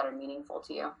responsibilities that are meaningful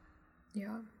to you.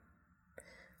 Yeah.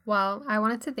 Well, I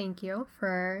wanted to thank you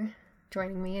for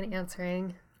joining me and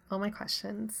answering all my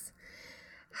questions.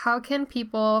 How can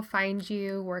people find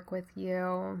you, work with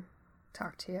you,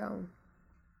 talk to you?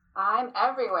 I'm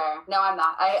everywhere. No, I'm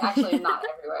not. I actually am not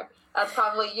everywhere. That's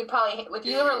probably, if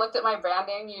you ever looked at my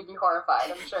branding, you'd be horrified,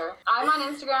 I'm sure. I'm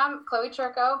on Instagram, Khloe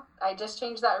Churko. I just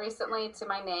changed that recently to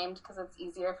my name because it's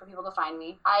easier for people to find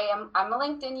me. I'm a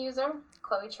LinkedIn user,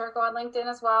 Khloe Churko on LinkedIn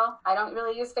as well. I don't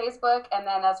really use Facebook. And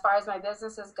then as far as my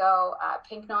businesses go,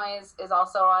 Pink Noise is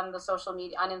also on the social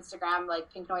media, on Instagram, like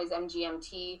Pink Noise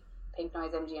MGMT,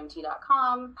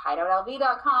 pinknoisemgmt.com,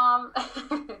 hideoutlv.com.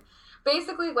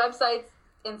 Basically websites,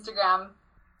 Instagram.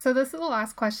 So this is the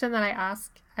last question that I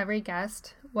ask every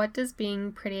guest. What does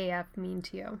being pretty AF mean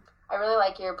to you? I really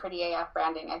like your pretty AF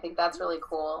branding. I think that's really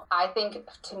cool. I think,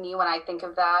 to me, when I think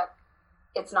of that,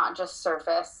 it's not just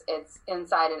surface. It's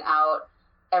inside and out.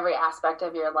 Every aspect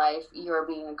of your life. You're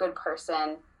being a good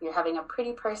person. You're having a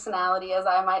pretty personality, as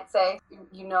I might say.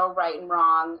 You know right and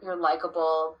wrong. You're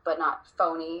likable, but not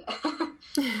phony.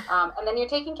 And then you're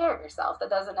taking care of yourself. That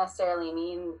doesn't necessarily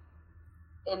mean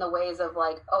in the ways of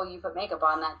like, oh, you put makeup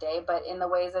on that day, but in the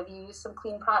ways of you use some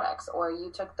clean products, or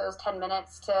you took those 10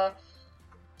 minutes to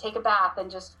take a bath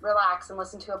and just relax and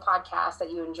listen to a podcast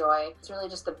that you enjoy. It's really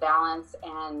just the balance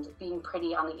and being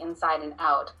pretty on the inside and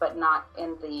out, but not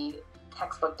in the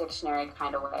textbook dictionary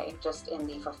kind of way, just in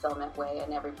the fulfillment way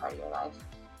in every part of your life.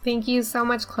 Thank you so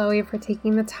much, Khloe, for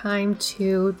taking the time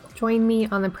to join me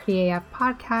on the Pretty AF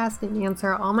podcast and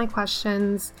answer all my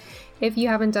questions. If you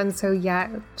haven't done so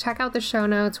yet, check out the show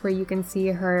notes where you can see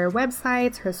her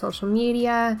websites, her social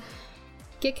media,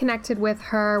 get connected with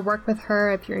her, work with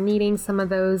her if you're needing some of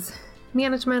those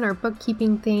management or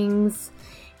bookkeeping things.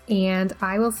 And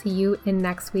I will see you in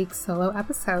next week's solo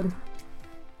episode.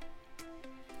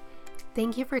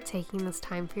 Thank you for taking this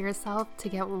time for yourself to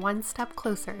get one step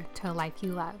closer to a life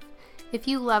you love. If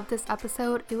you loved this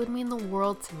episode, it would mean the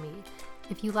world to me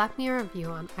if you left me a review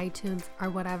on iTunes or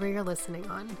whatever you're listening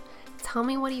on. Tell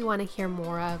me what you want to hear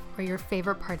more of or your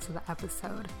favorite parts of the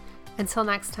episode. Until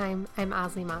next time, I'm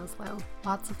Asli Maslow.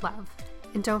 Lots of love.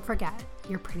 And don't forget,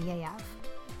 you're pretty AF.